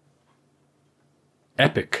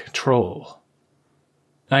 Epic troll.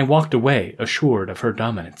 I walked away assured of her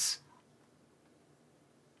dominance.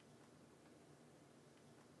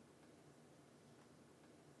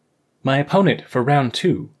 My opponent for round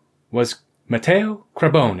 2 was Matteo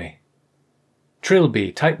Craboni.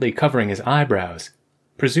 Trilby tightly covering his eyebrows,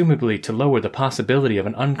 presumably to lower the possibility of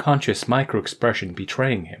an unconscious microexpression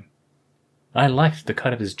betraying him. I liked the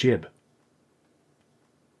cut of his jib.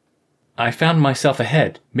 I found myself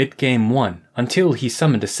ahead mid-game 1 until he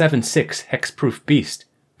summoned a 7/6 hexproof beast,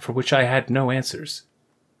 for which I had no answers.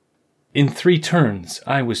 In 3 turns,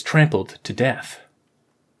 I was trampled to death.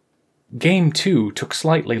 Game 2 took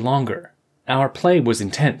slightly longer. Our play was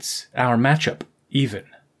intense, our matchup even.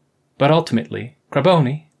 But ultimately,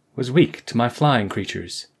 Craboni was weak to my flying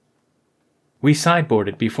creatures. We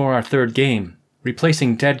sideboarded before our 3rd game,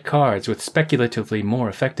 replacing dead cards with speculatively more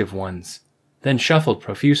effective ones, then shuffled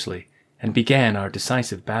profusely and began our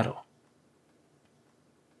decisive battle.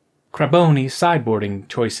 Craboni's sideboarding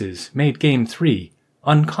choices made Game 3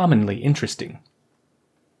 uncommonly interesting.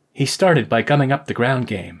 He started by gumming up the ground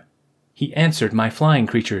game. He answered my flying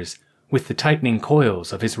creatures with the tightening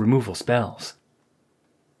coils of his removal spells.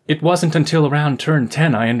 It wasn't until around turn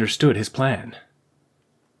 10 I understood his plan.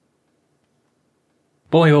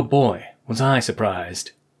 Boy oh boy, was I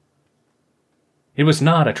surprised. It was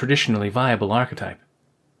not a traditionally viable archetype.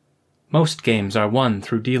 Most games are won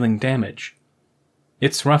through dealing damage.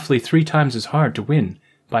 It's roughly 3 times as hard to win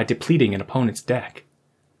by depleting an opponent's deck.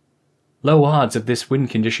 Low odds of this win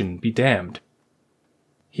condition be damned.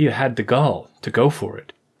 He had the gall to go for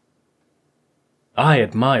it. I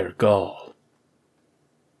admire gall.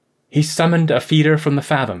 He summoned a feeder from the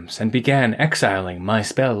fathoms and began exiling my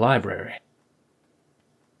spell library.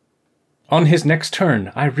 On his next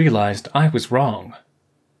turn, I realized I was wrong.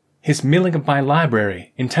 His milling of my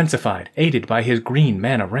library intensified, aided by his green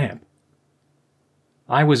mana ramp.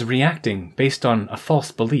 I was reacting based on a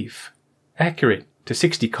false belief, accurate to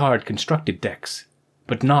 60-card constructed decks,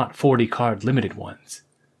 but not 40-card limited ones.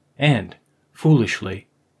 And, foolishly,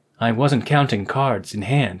 I wasn't counting cards in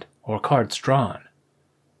hand or cards drawn.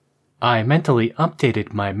 I mentally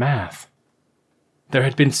updated my math. There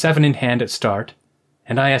had been 7 in hand at start,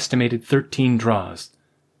 and I estimated 13 draws.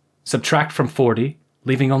 Subtract from 40,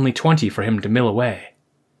 leaving only 20 for him to mill away.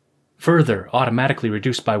 Further automatically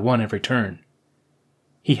reduced by 1 every turn.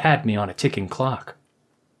 He had me on a ticking clock.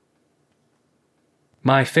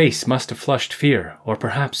 My face must have flushed fear, or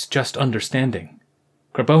perhaps just understanding.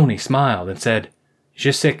 Carboni smiled and said,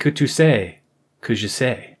 "Je sais que tu sais, que je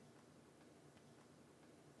sais."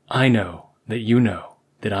 I know that you know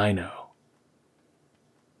that I know.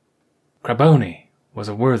 Carboni was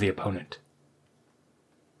a worthy opponent.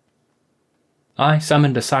 I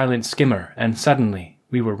summoned a silent skimmer, and suddenly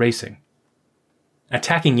we were racing.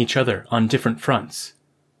 Attacking each other on different fronts.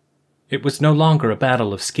 It was no longer a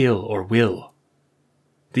battle of skill or will.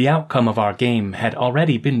 The outcome of our game had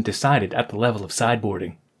already been decided at the level of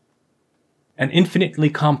sideboarding. An infinitely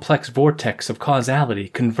complex vortex of causality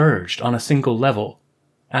converged on a single level,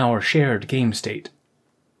 our shared game state.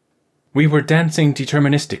 We were dancing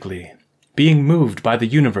deterministically, being moved by the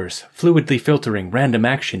universe, fluidly filtering random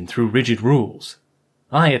action through rigid rules.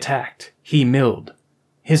 I attacked, he milled.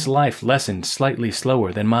 His life lessened slightly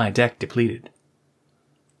slower than my deck depleted.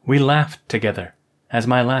 We laughed together as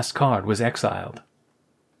my last card was exiled.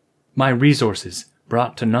 My resources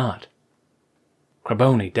brought to naught.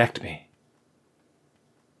 Carboni decked me.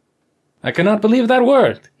 "I cannot believe that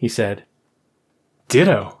worked," he said.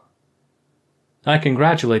 "Ditto." I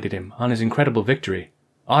congratulated him on his incredible victory,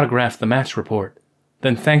 autographed the match report,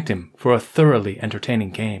 then thanked him for a thoroughly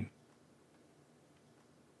entertaining game.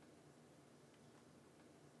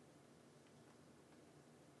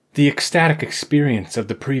 The ecstatic experience of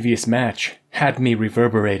the previous match had me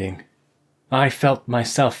reverberating. I felt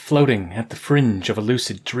myself floating at the fringe of a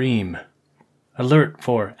lucid dream, alert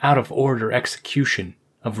for out-of-order execution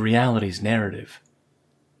of reality's narrative,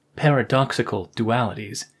 paradoxical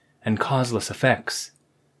dualities and causeless effects,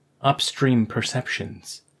 upstream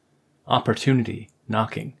perceptions, opportunity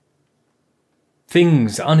knocking.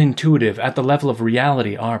 Things unintuitive at the level of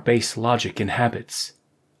reality our base logic inhabits,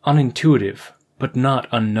 unintuitive but not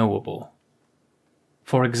unknowable.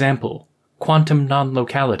 For example, quantum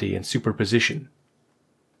non-locality and superposition.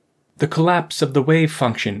 The collapse of the wave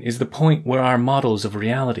function is the point where our models of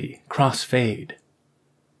reality cross-fade.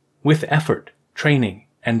 With effort, training,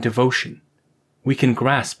 and devotion, we can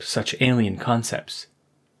grasp such alien concepts.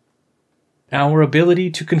 Our ability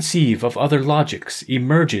to conceive of other logics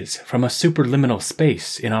emerges from a superliminal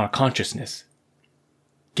space in our consciousness.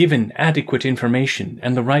 Given adequate information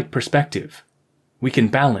and the right perspective, we can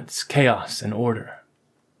balance chaos and order.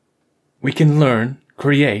 We can learn,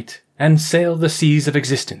 create, and sail the seas of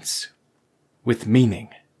existence with meaning.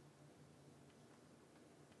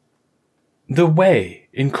 The way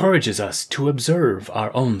encourages us to observe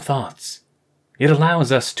our own thoughts. It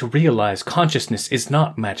allows us to realize consciousness is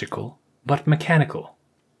not magical, but mechanical.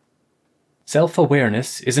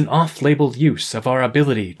 Self-awareness is an off-label use of our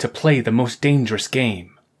ability to play the most dangerous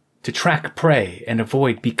game, to track prey and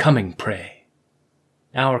avoid becoming prey.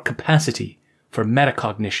 Our capacity for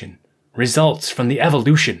metacognition results from the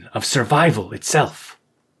evolution of survival itself.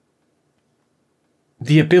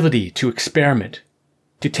 The ability to experiment,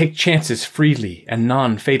 to take chances freely and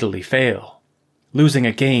non-fatally fail, losing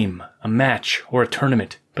a game, a match, or a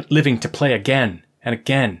tournament, but living to play again and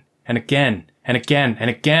again and again and again and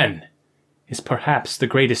again, is perhaps the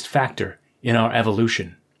greatest factor in our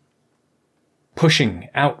evolution. Pushing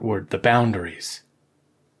outward the boundaries.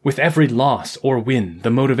 With every loss or win, the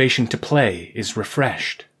motivation to play is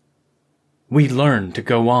refreshed. We learn to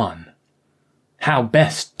go on. How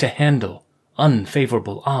best to handle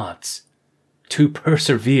unfavorable odds. To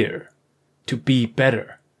persevere. To be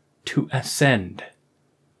better. To ascend.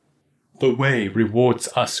 The way rewards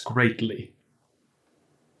us greatly.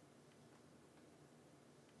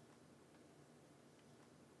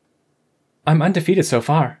 "I'm undefeated so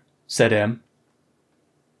far," said M.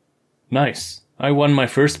 "Nice. I won my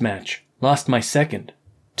first match, lost my second.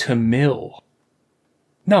 To Mill."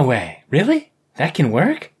 "No way. Really? That can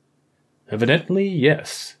work?" "Evidently,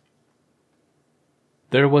 yes."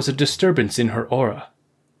 There was a disturbance in her aura.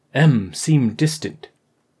 M seemed distant.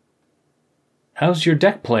 "How's your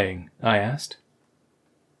deck playing?" I asked.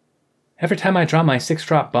 "Every time I draw my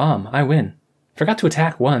 6-drop bomb, I win. Forgot to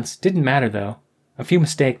attack once, didn't matter though. A few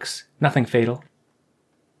mistakes, nothing fatal."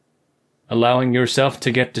 "Allowing yourself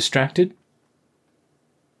to get distracted?"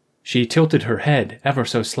 She tilted her head ever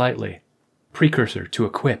so slightly, precursor to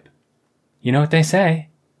a quip. "You know what they say,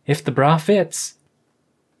 if the bra fits."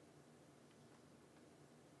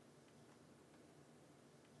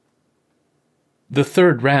 The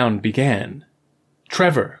third round began.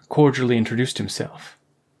 Trevor cordially introduced himself.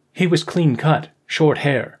 He was clean-cut, short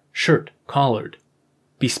hair, shirt collared,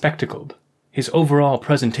 bespectacled, his overall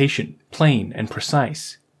presentation plain and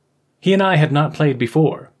precise. He and I had not played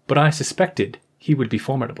before, but I suspected he would be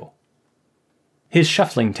formidable. His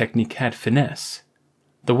shuffling technique had finesse.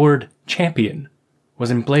 The word champion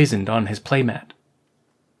was emblazoned on his playmat.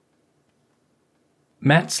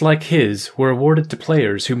 Mats like his were awarded to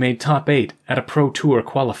players who made top 8 at a Pro Tour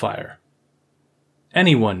qualifier.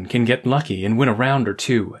 Anyone can get lucky and win a round or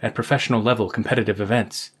two at professional level competitive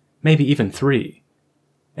events, maybe even 3.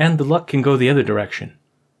 And the luck can go the other direction.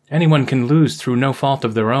 Anyone can lose through no fault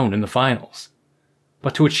of their own in the finals.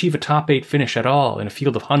 But to achieve a top 8 finish at all in a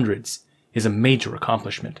field of hundreds is a major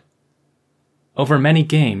accomplishment. Over many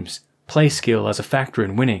games, play skill as a factor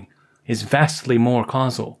in winning is vastly more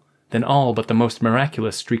causal than all but the most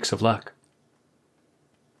miraculous streaks of luck.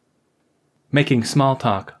 Making small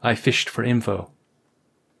talk, I fished for info.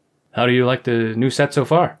 How do you like the new set so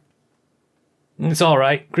far? It's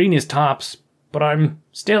alright, green is tops, but I'm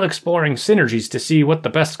still exploring synergies to see what the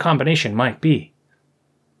best combination might be.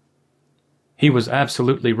 He was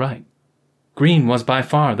absolutely right. Green was by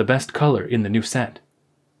far the best color in the new set.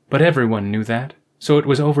 But everyone knew that, so it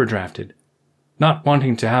was overdrafted. Not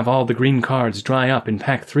wanting to have all the green cards dry up in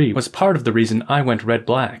Pack 3 was part of the reason I went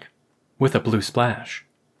red-black, with a blue splash.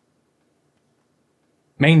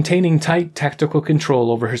 Maintaining tight tactical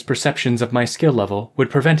control over his perceptions of my skill level would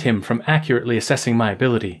prevent him from accurately assessing my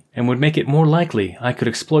ability and would make it more likely I could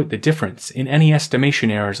exploit the difference in any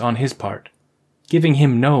estimation errors on his part. Giving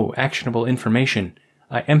him no actionable information,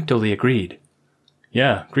 I emptily agreed.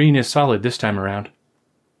 Yeah, green is solid this time around.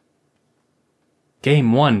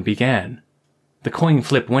 Game 1 began. The coin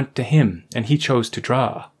flip went to him, and he chose to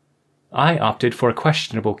draw. I opted for a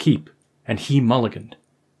questionable keep, and he mulliganed.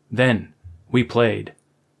 Then, we played.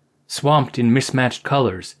 Swamped in mismatched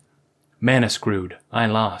colors, mana screwed, I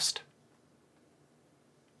lost.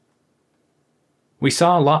 We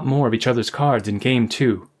saw a lot more of each other's cards in Game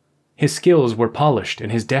 2. His skills were polished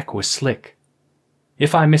and his deck was slick.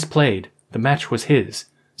 If I misplayed, the match was his,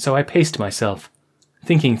 so I paced myself,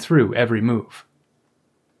 thinking through every move.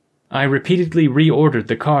 I repeatedly reordered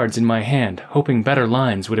the cards in my hand, hoping better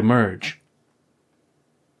lines would emerge.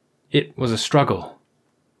 It was a struggle.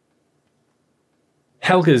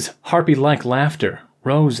 Helga's harpy-like laughter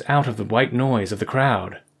rose out of the white noise of the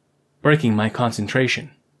crowd, breaking my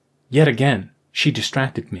concentration. Yet again, she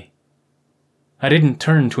distracted me. I didn't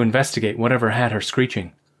turn to investigate whatever had her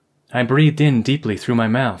screeching. I breathed in deeply through my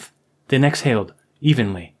mouth, then exhaled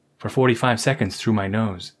evenly for 45 seconds through my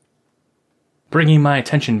nose. Bringing my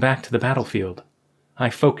attention back to the battlefield, I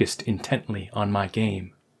focused intently on my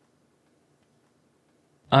game.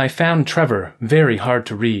 I found Trevor very hard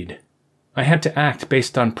to read. I had to act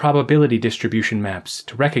based on probability distribution maps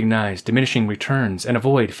to recognize diminishing returns and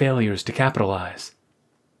avoid failures to capitalize.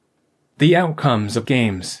 The outcomes of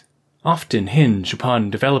games often hinge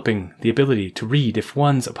upon developing the ability to read if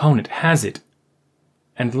one's opponent has it,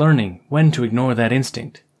 and learning when to ignore that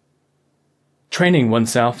instinct. Training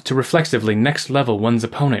oneself to reflexively next-level one's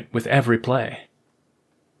opponent with every play.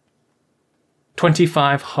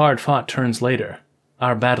 25 hard-fought turns later,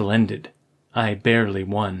 our battle ended. I barely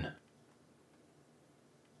won.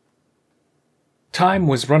 Time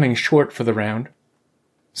was running short for the round,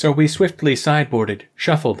 so we swiftly sideboarded,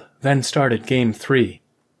 shuffled, then started Game 3.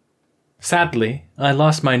 Sadly, I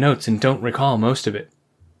lost my notes and don't recall most of it,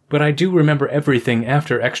 but I do remember everything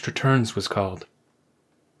after extra turns was called.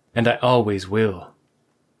 And I always will.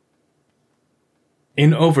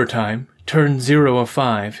 In overtime, turn 0 of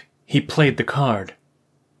 5, he played the card.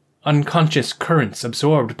 Unconscious currents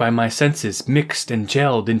absorbed by my senses mixed and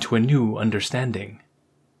gelled into a new understanding.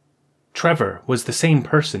 Trevor was the same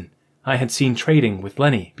person I had seen trading with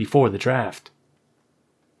Lenny before the draft.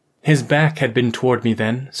 His back had been toward me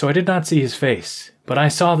then, so I did not see his face, but I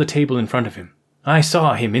saw the table in front of him. I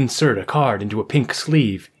saw him insert a card into a pink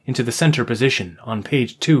sleeve into the center position on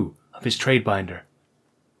page 2 of his trade binder.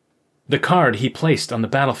 The card he placed on the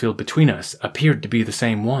battlefield between us appeared to be the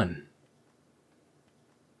same one.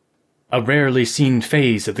 A rarely seen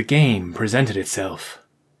phase of the game presented itself.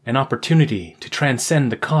 An opportunity to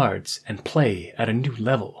transcend the cards and play at a new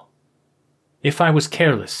level. If I was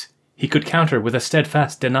careless, he could counter with a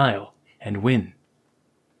steadfast denial and win.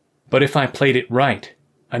 But if I played it right,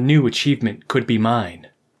 a new achievement could be mine.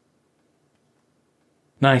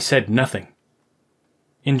 I said nothing.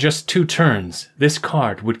 In just 2 turns, this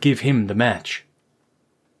card would give him the match.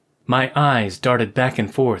 My eyes darted back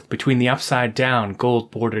and forth between the upside-down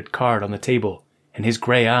gold-bordered card on the table and his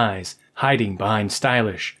gray eyes hiding behind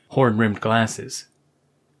stylish, horn-rimmed glasses.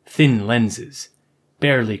 Thin lenses,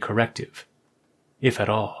 barely corrective, if at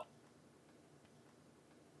all.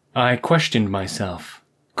 I questioned myself.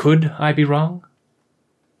 Could I be wrong?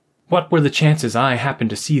 What were the chances I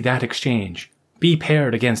happened to see that exchange, be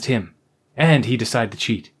paired against him, and he decide to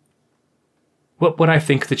cheat? What would I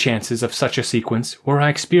think the chances of such a sequence were I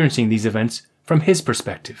experiencing these events from his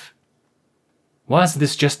perspective? Was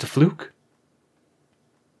this just a fluke?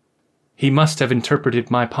 He must have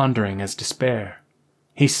interpreted my pondering as despair.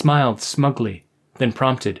 He smiled smugly, then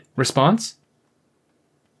prompted, "Response?"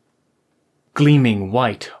 Gleaming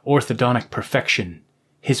white, orthodontic perfection,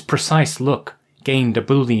 his precise look gained a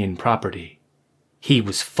Boolean property. He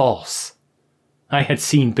was false. I had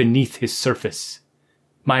seen beneath his surface.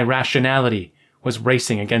 My rationality was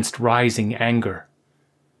racing against rising anger.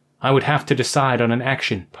 I would have to decide on an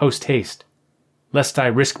action post-haste, lest I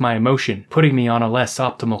risk my emotion putting me on a less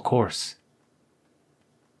optimal course.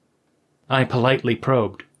 I politely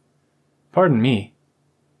probed. "Pardon me.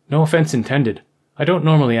 No offense intended. I don't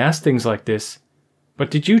normally ask things like this.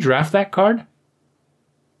 But did you draft that card?"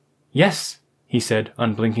 "Yes," he said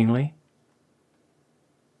unblinkingly.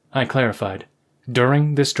 I clarified.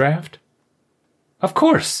 "During this draft?" "Of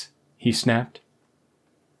course," he snapped.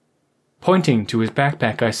 Pointing to his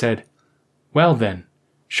backpack, I said, "Well then,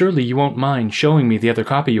 surely you won't mind showing me the other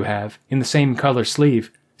copy you have, in the same color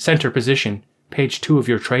sleeve, center position, page 2 of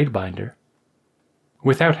your trade binder."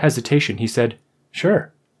 Without hesitation, he said,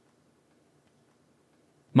 "Sure."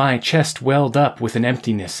 My chest welled up with an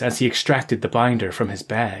emptiness as he extracted the binder from his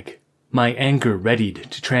bag. My anger readied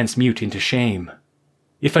to transmute into shame.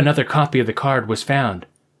 If another copy of the card was found,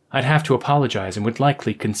 I'd have to apologize and would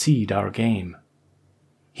likely concede our game.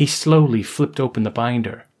 He slowly flipped open the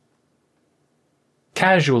binder,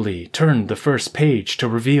 casually turned the first page to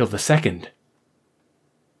reveal the second.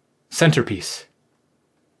 Centerpiece.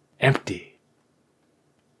 Empty.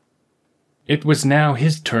 It was now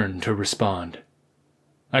his turn to respond.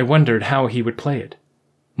 I wondered how he would play it.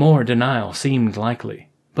 More denial seemed likely,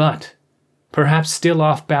 but perhaps still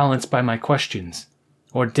off balance by my questions,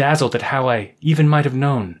 or dazzled at how I even might have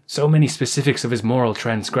known so many specifics of his moral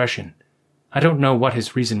transgression. I don't know what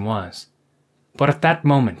his reason was, but at that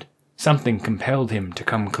moment, something compelled him to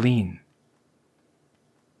come clean.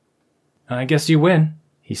 "I guess you win,"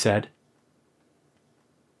 he said.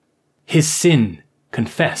 His sin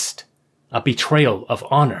confessed, a betrayal of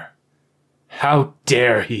honor. How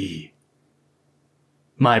dare he?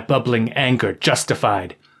 My bubbling anger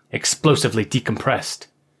justified, explosively decompressed.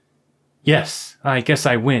 "Yes, I guess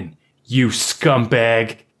I win, you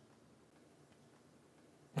scumbag!"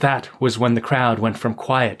 That was when the crowd went from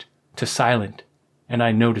quiet to silent, and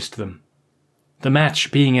I noticed them. The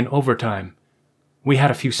match being in overtime, we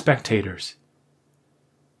had a few spectators.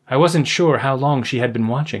 I wasn't sure how long she had been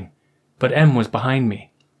watching, but Em was behind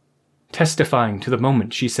me. Testifying to the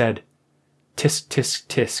moment, she said, "Tisk, tisk,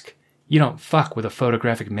 tisk, you don't fuck with a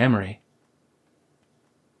photographic memory."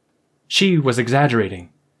 She was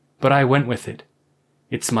exaggerating, but I went with it.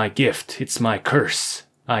 "It's my gift, it's my curse,"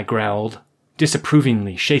 I growled,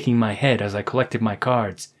 disapprovingly shaking my head as I collected my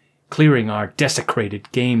cards, clearing our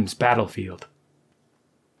desecrated game's battlefield.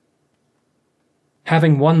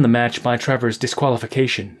 Having won the match by Trevor's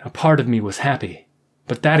disqualification, a part of me was happy,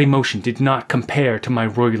 but that emotion did not compare to my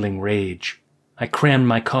roiling rage. I crammed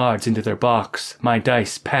my cards into their box, my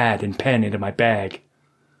dice, pad, and pen into my bag.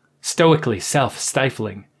 Stoically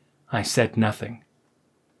self-stifling, I said nothing.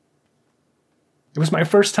 "It was my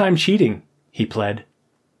first time cheating," he pled.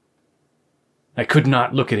 I could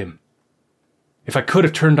not look at him. If I could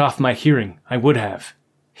have turned off my hearing, I would have.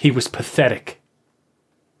 He was pathetic.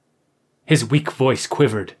 His weak voice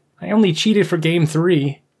quivered. "I only cheated for game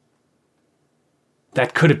 3.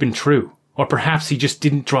 That could have been true, or perhaps he just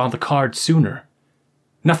didn't draw the card sooner.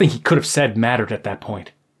 Nothing he could have said mattered at that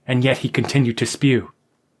point, and yet he continued to spew.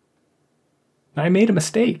 I made a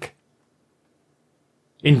mistake.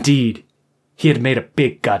 Indeed, he had made a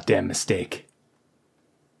big goddamn mistake.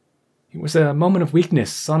 It was a moment of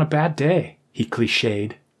weakness on a bad day, he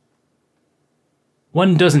cliched.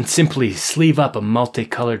 One doesn't simply sleeve up a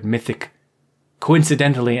multicolored mythic,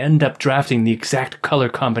 coincidentally end up drafting the exact color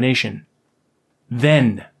combination,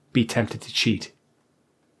 then be tempted to cheat.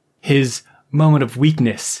 His moment of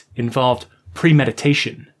weakness involved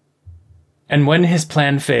premeditation. And when his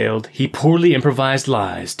plan failed, he poorly improvised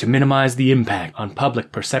lies to minimize the impact on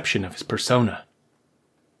public perception of his persona.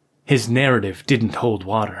 His narrative didn't hold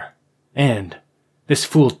water, and this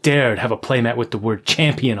fool dared have a playmat with the word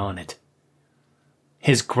champion on it.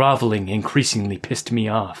 His groveling increasingly pissed me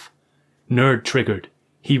off. Nerd-triggered,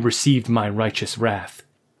 he received my righteous wrath.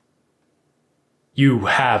 You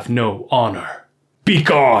have no honor.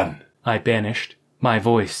 Begone! I banished, my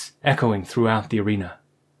voice echoing throughout the arena.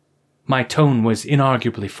 My tone was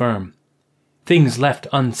inarguably firm. Things left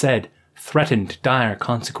unsaid threatened dire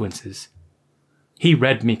consequences. He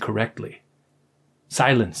read me correctly.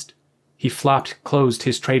 Silenced, he closed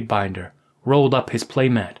his trade binder, rolled up his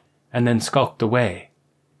playmat, and then skulked away,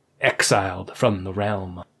 exiled from the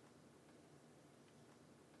realm.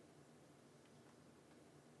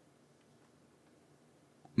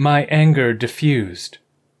 My anger diffused.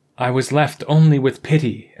 I was left only with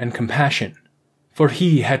pity and compassion, for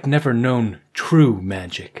he had never known true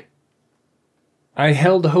magic. I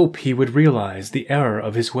held hope he would realize the error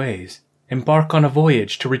of his ways, embark on a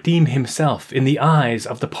voyage to redeem himself in the eyes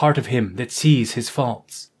of the part of him that sees his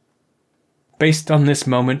faults. Based on this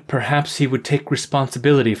moment, perhaps he would take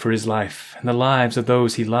responsibility for his life and the lives of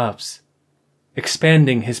those he loves,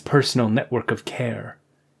 expanding his personal network of care,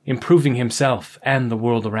 improving himself and the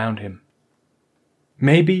world around him.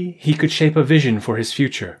 Maybe he could shape a vision for his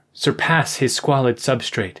future, surpass his squalid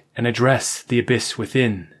substrate, and address the abyss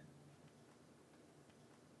within.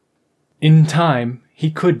 In time, he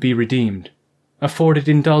could be redeemed, afforded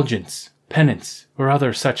indulgence, penance, or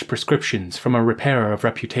other such prescriptions from a repairer of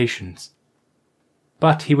reputations.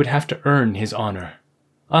 But he would have to earn his honor.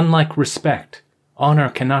 Unlike respect, honor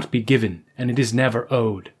cannot be given, and it is never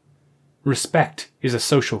owed. Respect is a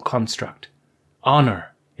social construct.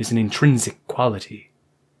 Honor is an intrinsic quality.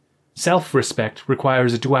 Self-respect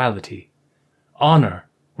requires a duality. Honor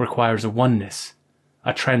requires a oneness,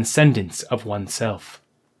 a transcendence of oneself.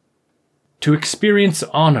 To experience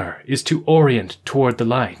honor is to orient toward the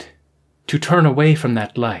light. To turn away from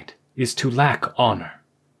that light is to lack honor.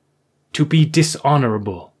 To be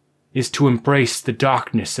dishonorable is to embrace the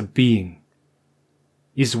darkness of being.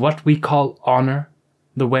 Is what we call honor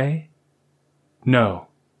the way? No,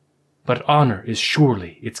 but honor is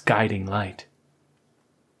surely its guiding light.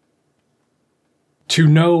 To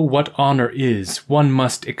know what honor is, one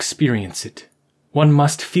must experience it. One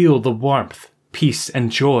must feel the warmth, peace,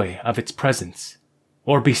 and joy of its presence,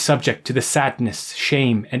 or be subject to the sadness,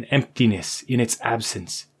 shame, and emptiness in its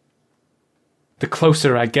absence. The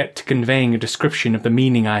closer I get to conveying a description of the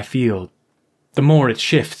meaning I feel, the more it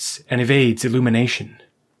shifts and evades illumination.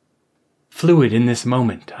 Fluid in this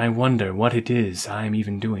moment, I wonder what it is I am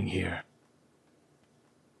even doing here.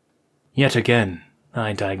 Yet again,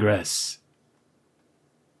 I digress.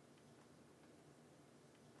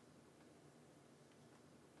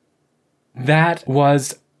 That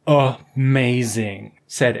was amazing,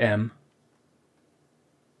 said Em.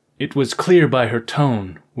 It was clear by her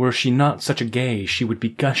tone, were she not such a gay, she would be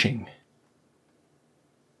gushing.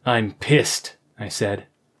 I'm pissed, I said.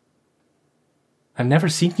 I've never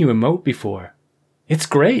seen you emote before. It's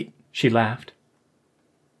great, she laughed.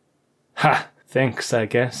 Ha, thanks, I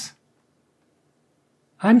guess.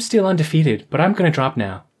 I'm still undefeated, but I'm going to drop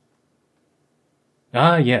now.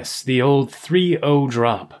 Ah, yes, the old 3-0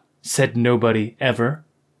 drop, said nobody ever.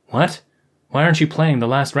 What? Why aren't you playing the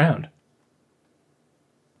last round?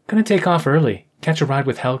 Gonna take off early, catch a ride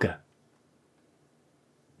with Helga.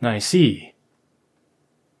 I see.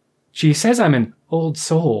 She says I'm an old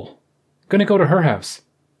soul. Gonna go to her house,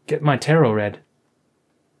 get my tarot read.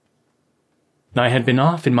 I had been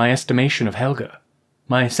off in my estimation of Helga.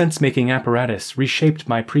 My sense-making apparatus reshaped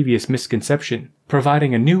my previous misconception,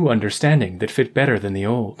 providing a new understanding that fit better than the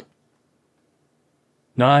old.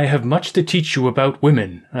 I have much to teach you about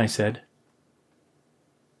women, I said.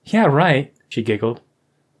 Yeah, right, she giggled.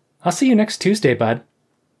 I'll see you next Tuesday, bud.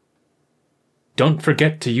 Don't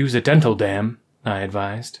forget to use a dental dam, I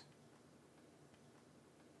advised.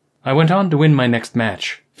 I went on to win my next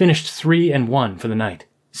match, finished 3-1 for the night,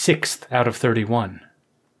 6th out of 31.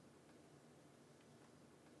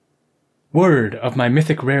 Word of my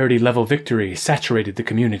mythic rarity level victory saturated the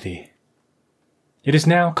community. It is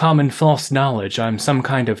now common false knowledge I'm some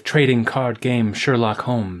kind of trading card game Sherlock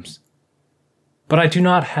Holmes. But I do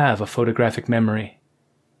not have a photographic memory.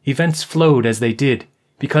 Events flowed as they did,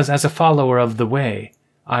 because as a follower of the way,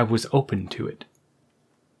 I was open to it.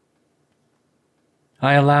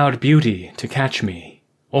 I allowed beauty to catch me,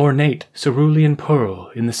 ornate cerulean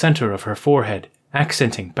pearl in the center of her forehead,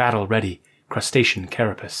 accenting battle-ready crustacean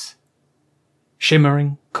carapace.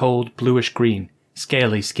 Shimmering, cold bluish-green,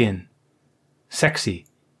 scaly skin. Sexy,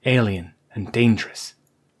 alien, and dangerous.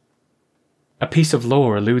 A piece of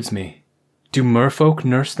lore eludes me. Do merfolk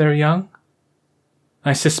nurse their young?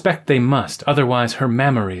 I suspect they must, otherwise her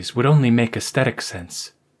memories would only make aesthetic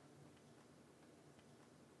sense.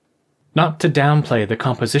 Not to downplay the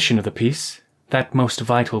composition of the piece, that most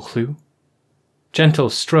vital clue. Gentle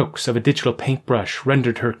strokes of a digital paintbrush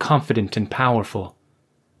rendered her confident and powerful.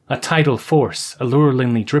 A tidal force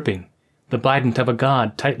alluringly dripping, the bident of a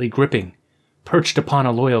god tightly gripping, perched upon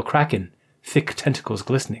a loyal kraken, thick tentacles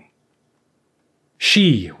glistening.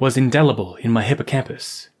 She was indelible in my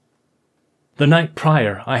hippocampus. The night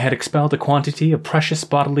prior, I had expelled a quantity of precious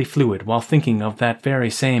bodily fluid while thinking of that very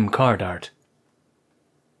same card art.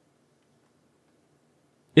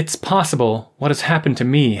 It's possible what has happened to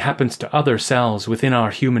me happens to other cells within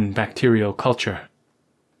our human bacterial culture.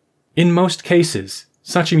 In most cases,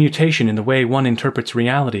 such a mutation in the way one interprets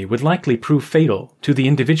reality would likely prove fatal to the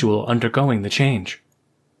individual undergoing the change.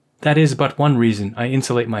 That is but one reason I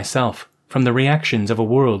insulate myself from the reactions of a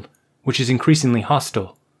world which is increasingly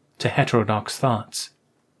hostile to heterodox thoughts.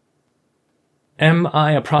 Am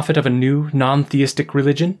I a prophet of a new, non-theistic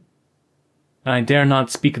religion? I dare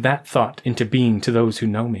not speak that thought into being to those who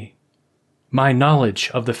know me. My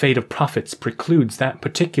knowledge of the fate of prophets precludes that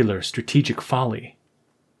particular strategic folly.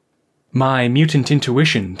 My mutant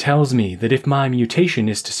intuition tells me that if my mutation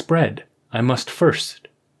is to spread, I must first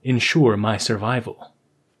ensure my survival.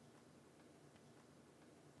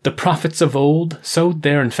 The prophets of old sowed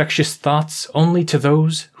their infectious thoughts only to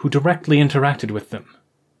those who directly interacted with them.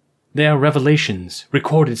 Their revelations,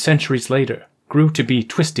 recorded centuries later, grew to be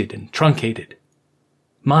twisted and truncated.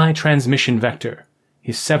 My transmission vector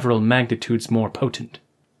is several magnitudes more potent.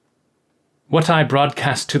 What I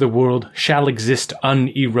broadcast to the world shall exist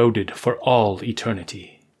uneroded for all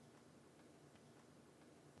eternity.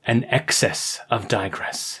 An excess of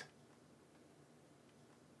digress.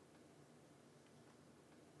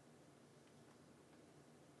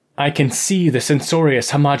 I can see the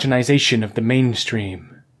censorious homogenization of the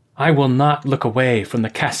mainstream. I will not look away from the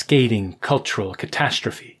cascading cultural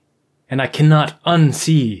catastrophe, and I cannot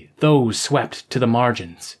unsee those swept to the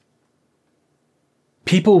margins.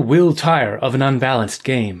 People will tire of an unbalanced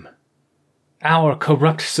game. Our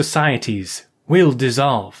corrupt societies will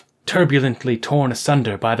dissolve, turbulently torn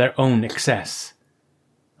asunder by their own excess.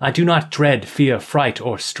 I do not dread fear, fright,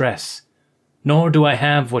 or stress, nor do I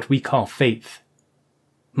have what we call faith.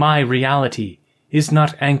 My reality is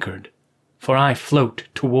not anchored, for I float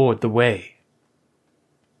toward the way.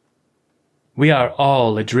 We are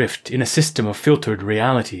all adrift in a system of filtered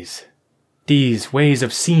realities. These ways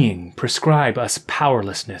of seeing prescribe us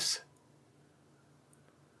powerlessness.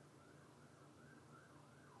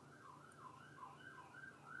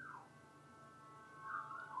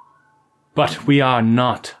 But we are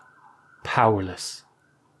not powerless.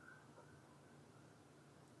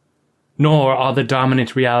 Nor are the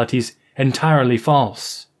dominant realities entirely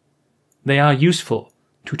false. They are useful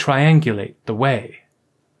to triangulate the way.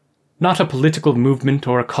 Not a political movement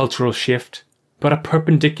or a cultural shift, but a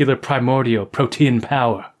perpendicular primordial protean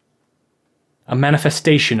power. A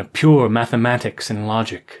manifestation of pure mathematics and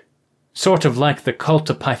logic. Sort of like the cult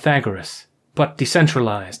of Pythagoras, but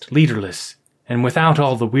decentralized, leaderless, and without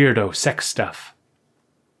all the weirdo sex stuff.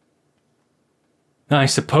 I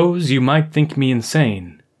suppose you might think me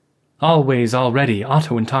insane. Always already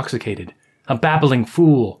auto-intoxicated, a babbling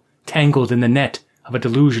fool tangled in the net of a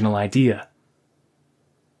delusional idea.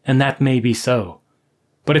 And that may be so,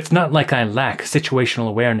 but it's not like I lack situational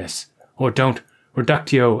awareness, or don't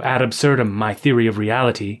reductio ad absurdum my theory of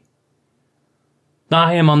reality.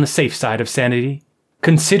 I am on the safe side of sanity,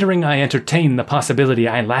 considering I entertain the possibility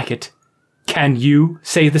I lack it. Can you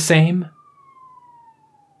say the same?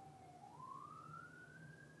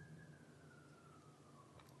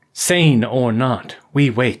 Sane or not, we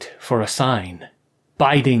wait for a sign,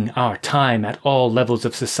 biding our time at all levels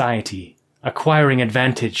of society, acquiring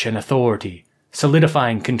advantage and authority,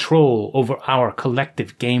 solidifying control over our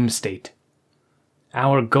collective game state.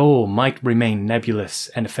 Our goal might remain nebulous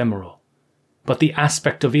and ephemeral, but the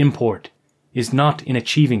aspect of import is not in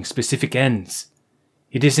achieving specific ends.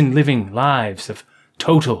 It is in living lives of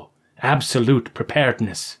total, absolute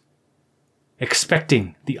preparedness,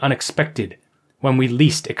 expecting the unexpected when we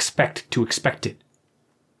least expect to expect it.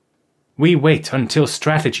 We wait until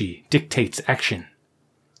strategy dictates action.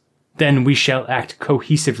 Then we shall act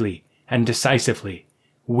cohesively and decisively,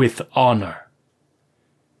 with honor.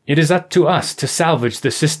 It is up to us to salvage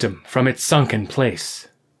the system from its sunken place.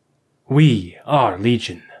 We are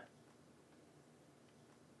Legion.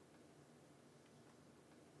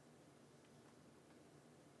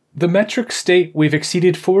 The metrics state we've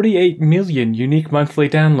exceeded 48 million unique monthly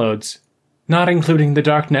downloads, not including the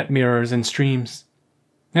darknet mirrors and streams.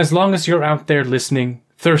 As long as you're out there listening,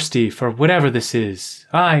 thirsty for whatever this is,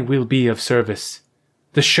 I will be of service.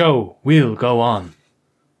 The show will go on.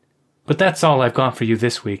 But that's all I've got for you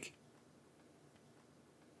this week.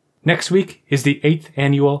 Next week is the 8th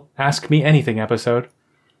annual Ask Me Anything episode,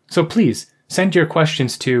 so please send your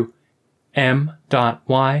questions to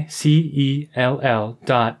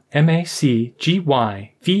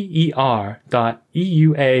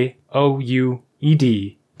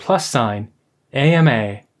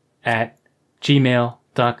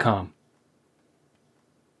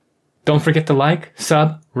Don't forget to like,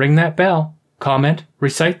 sub, ring that bell, comment,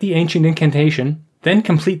 recite the ancient incantation, then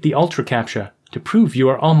complete the ultra captcha to prove you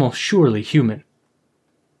are almost surely human.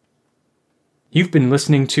 You've been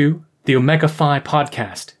listening to the Omega Phi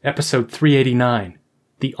Podcast, episode 389,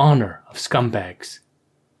 The Honor of Scumbags.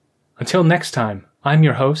 Until next time, I'm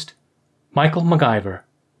your host, Michael MacGyver,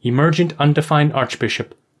 Emergent Undefined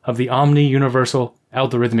Archbishop of the Omni-Universal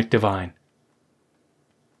Algorithmic Divine.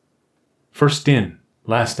 First in,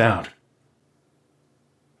 last out.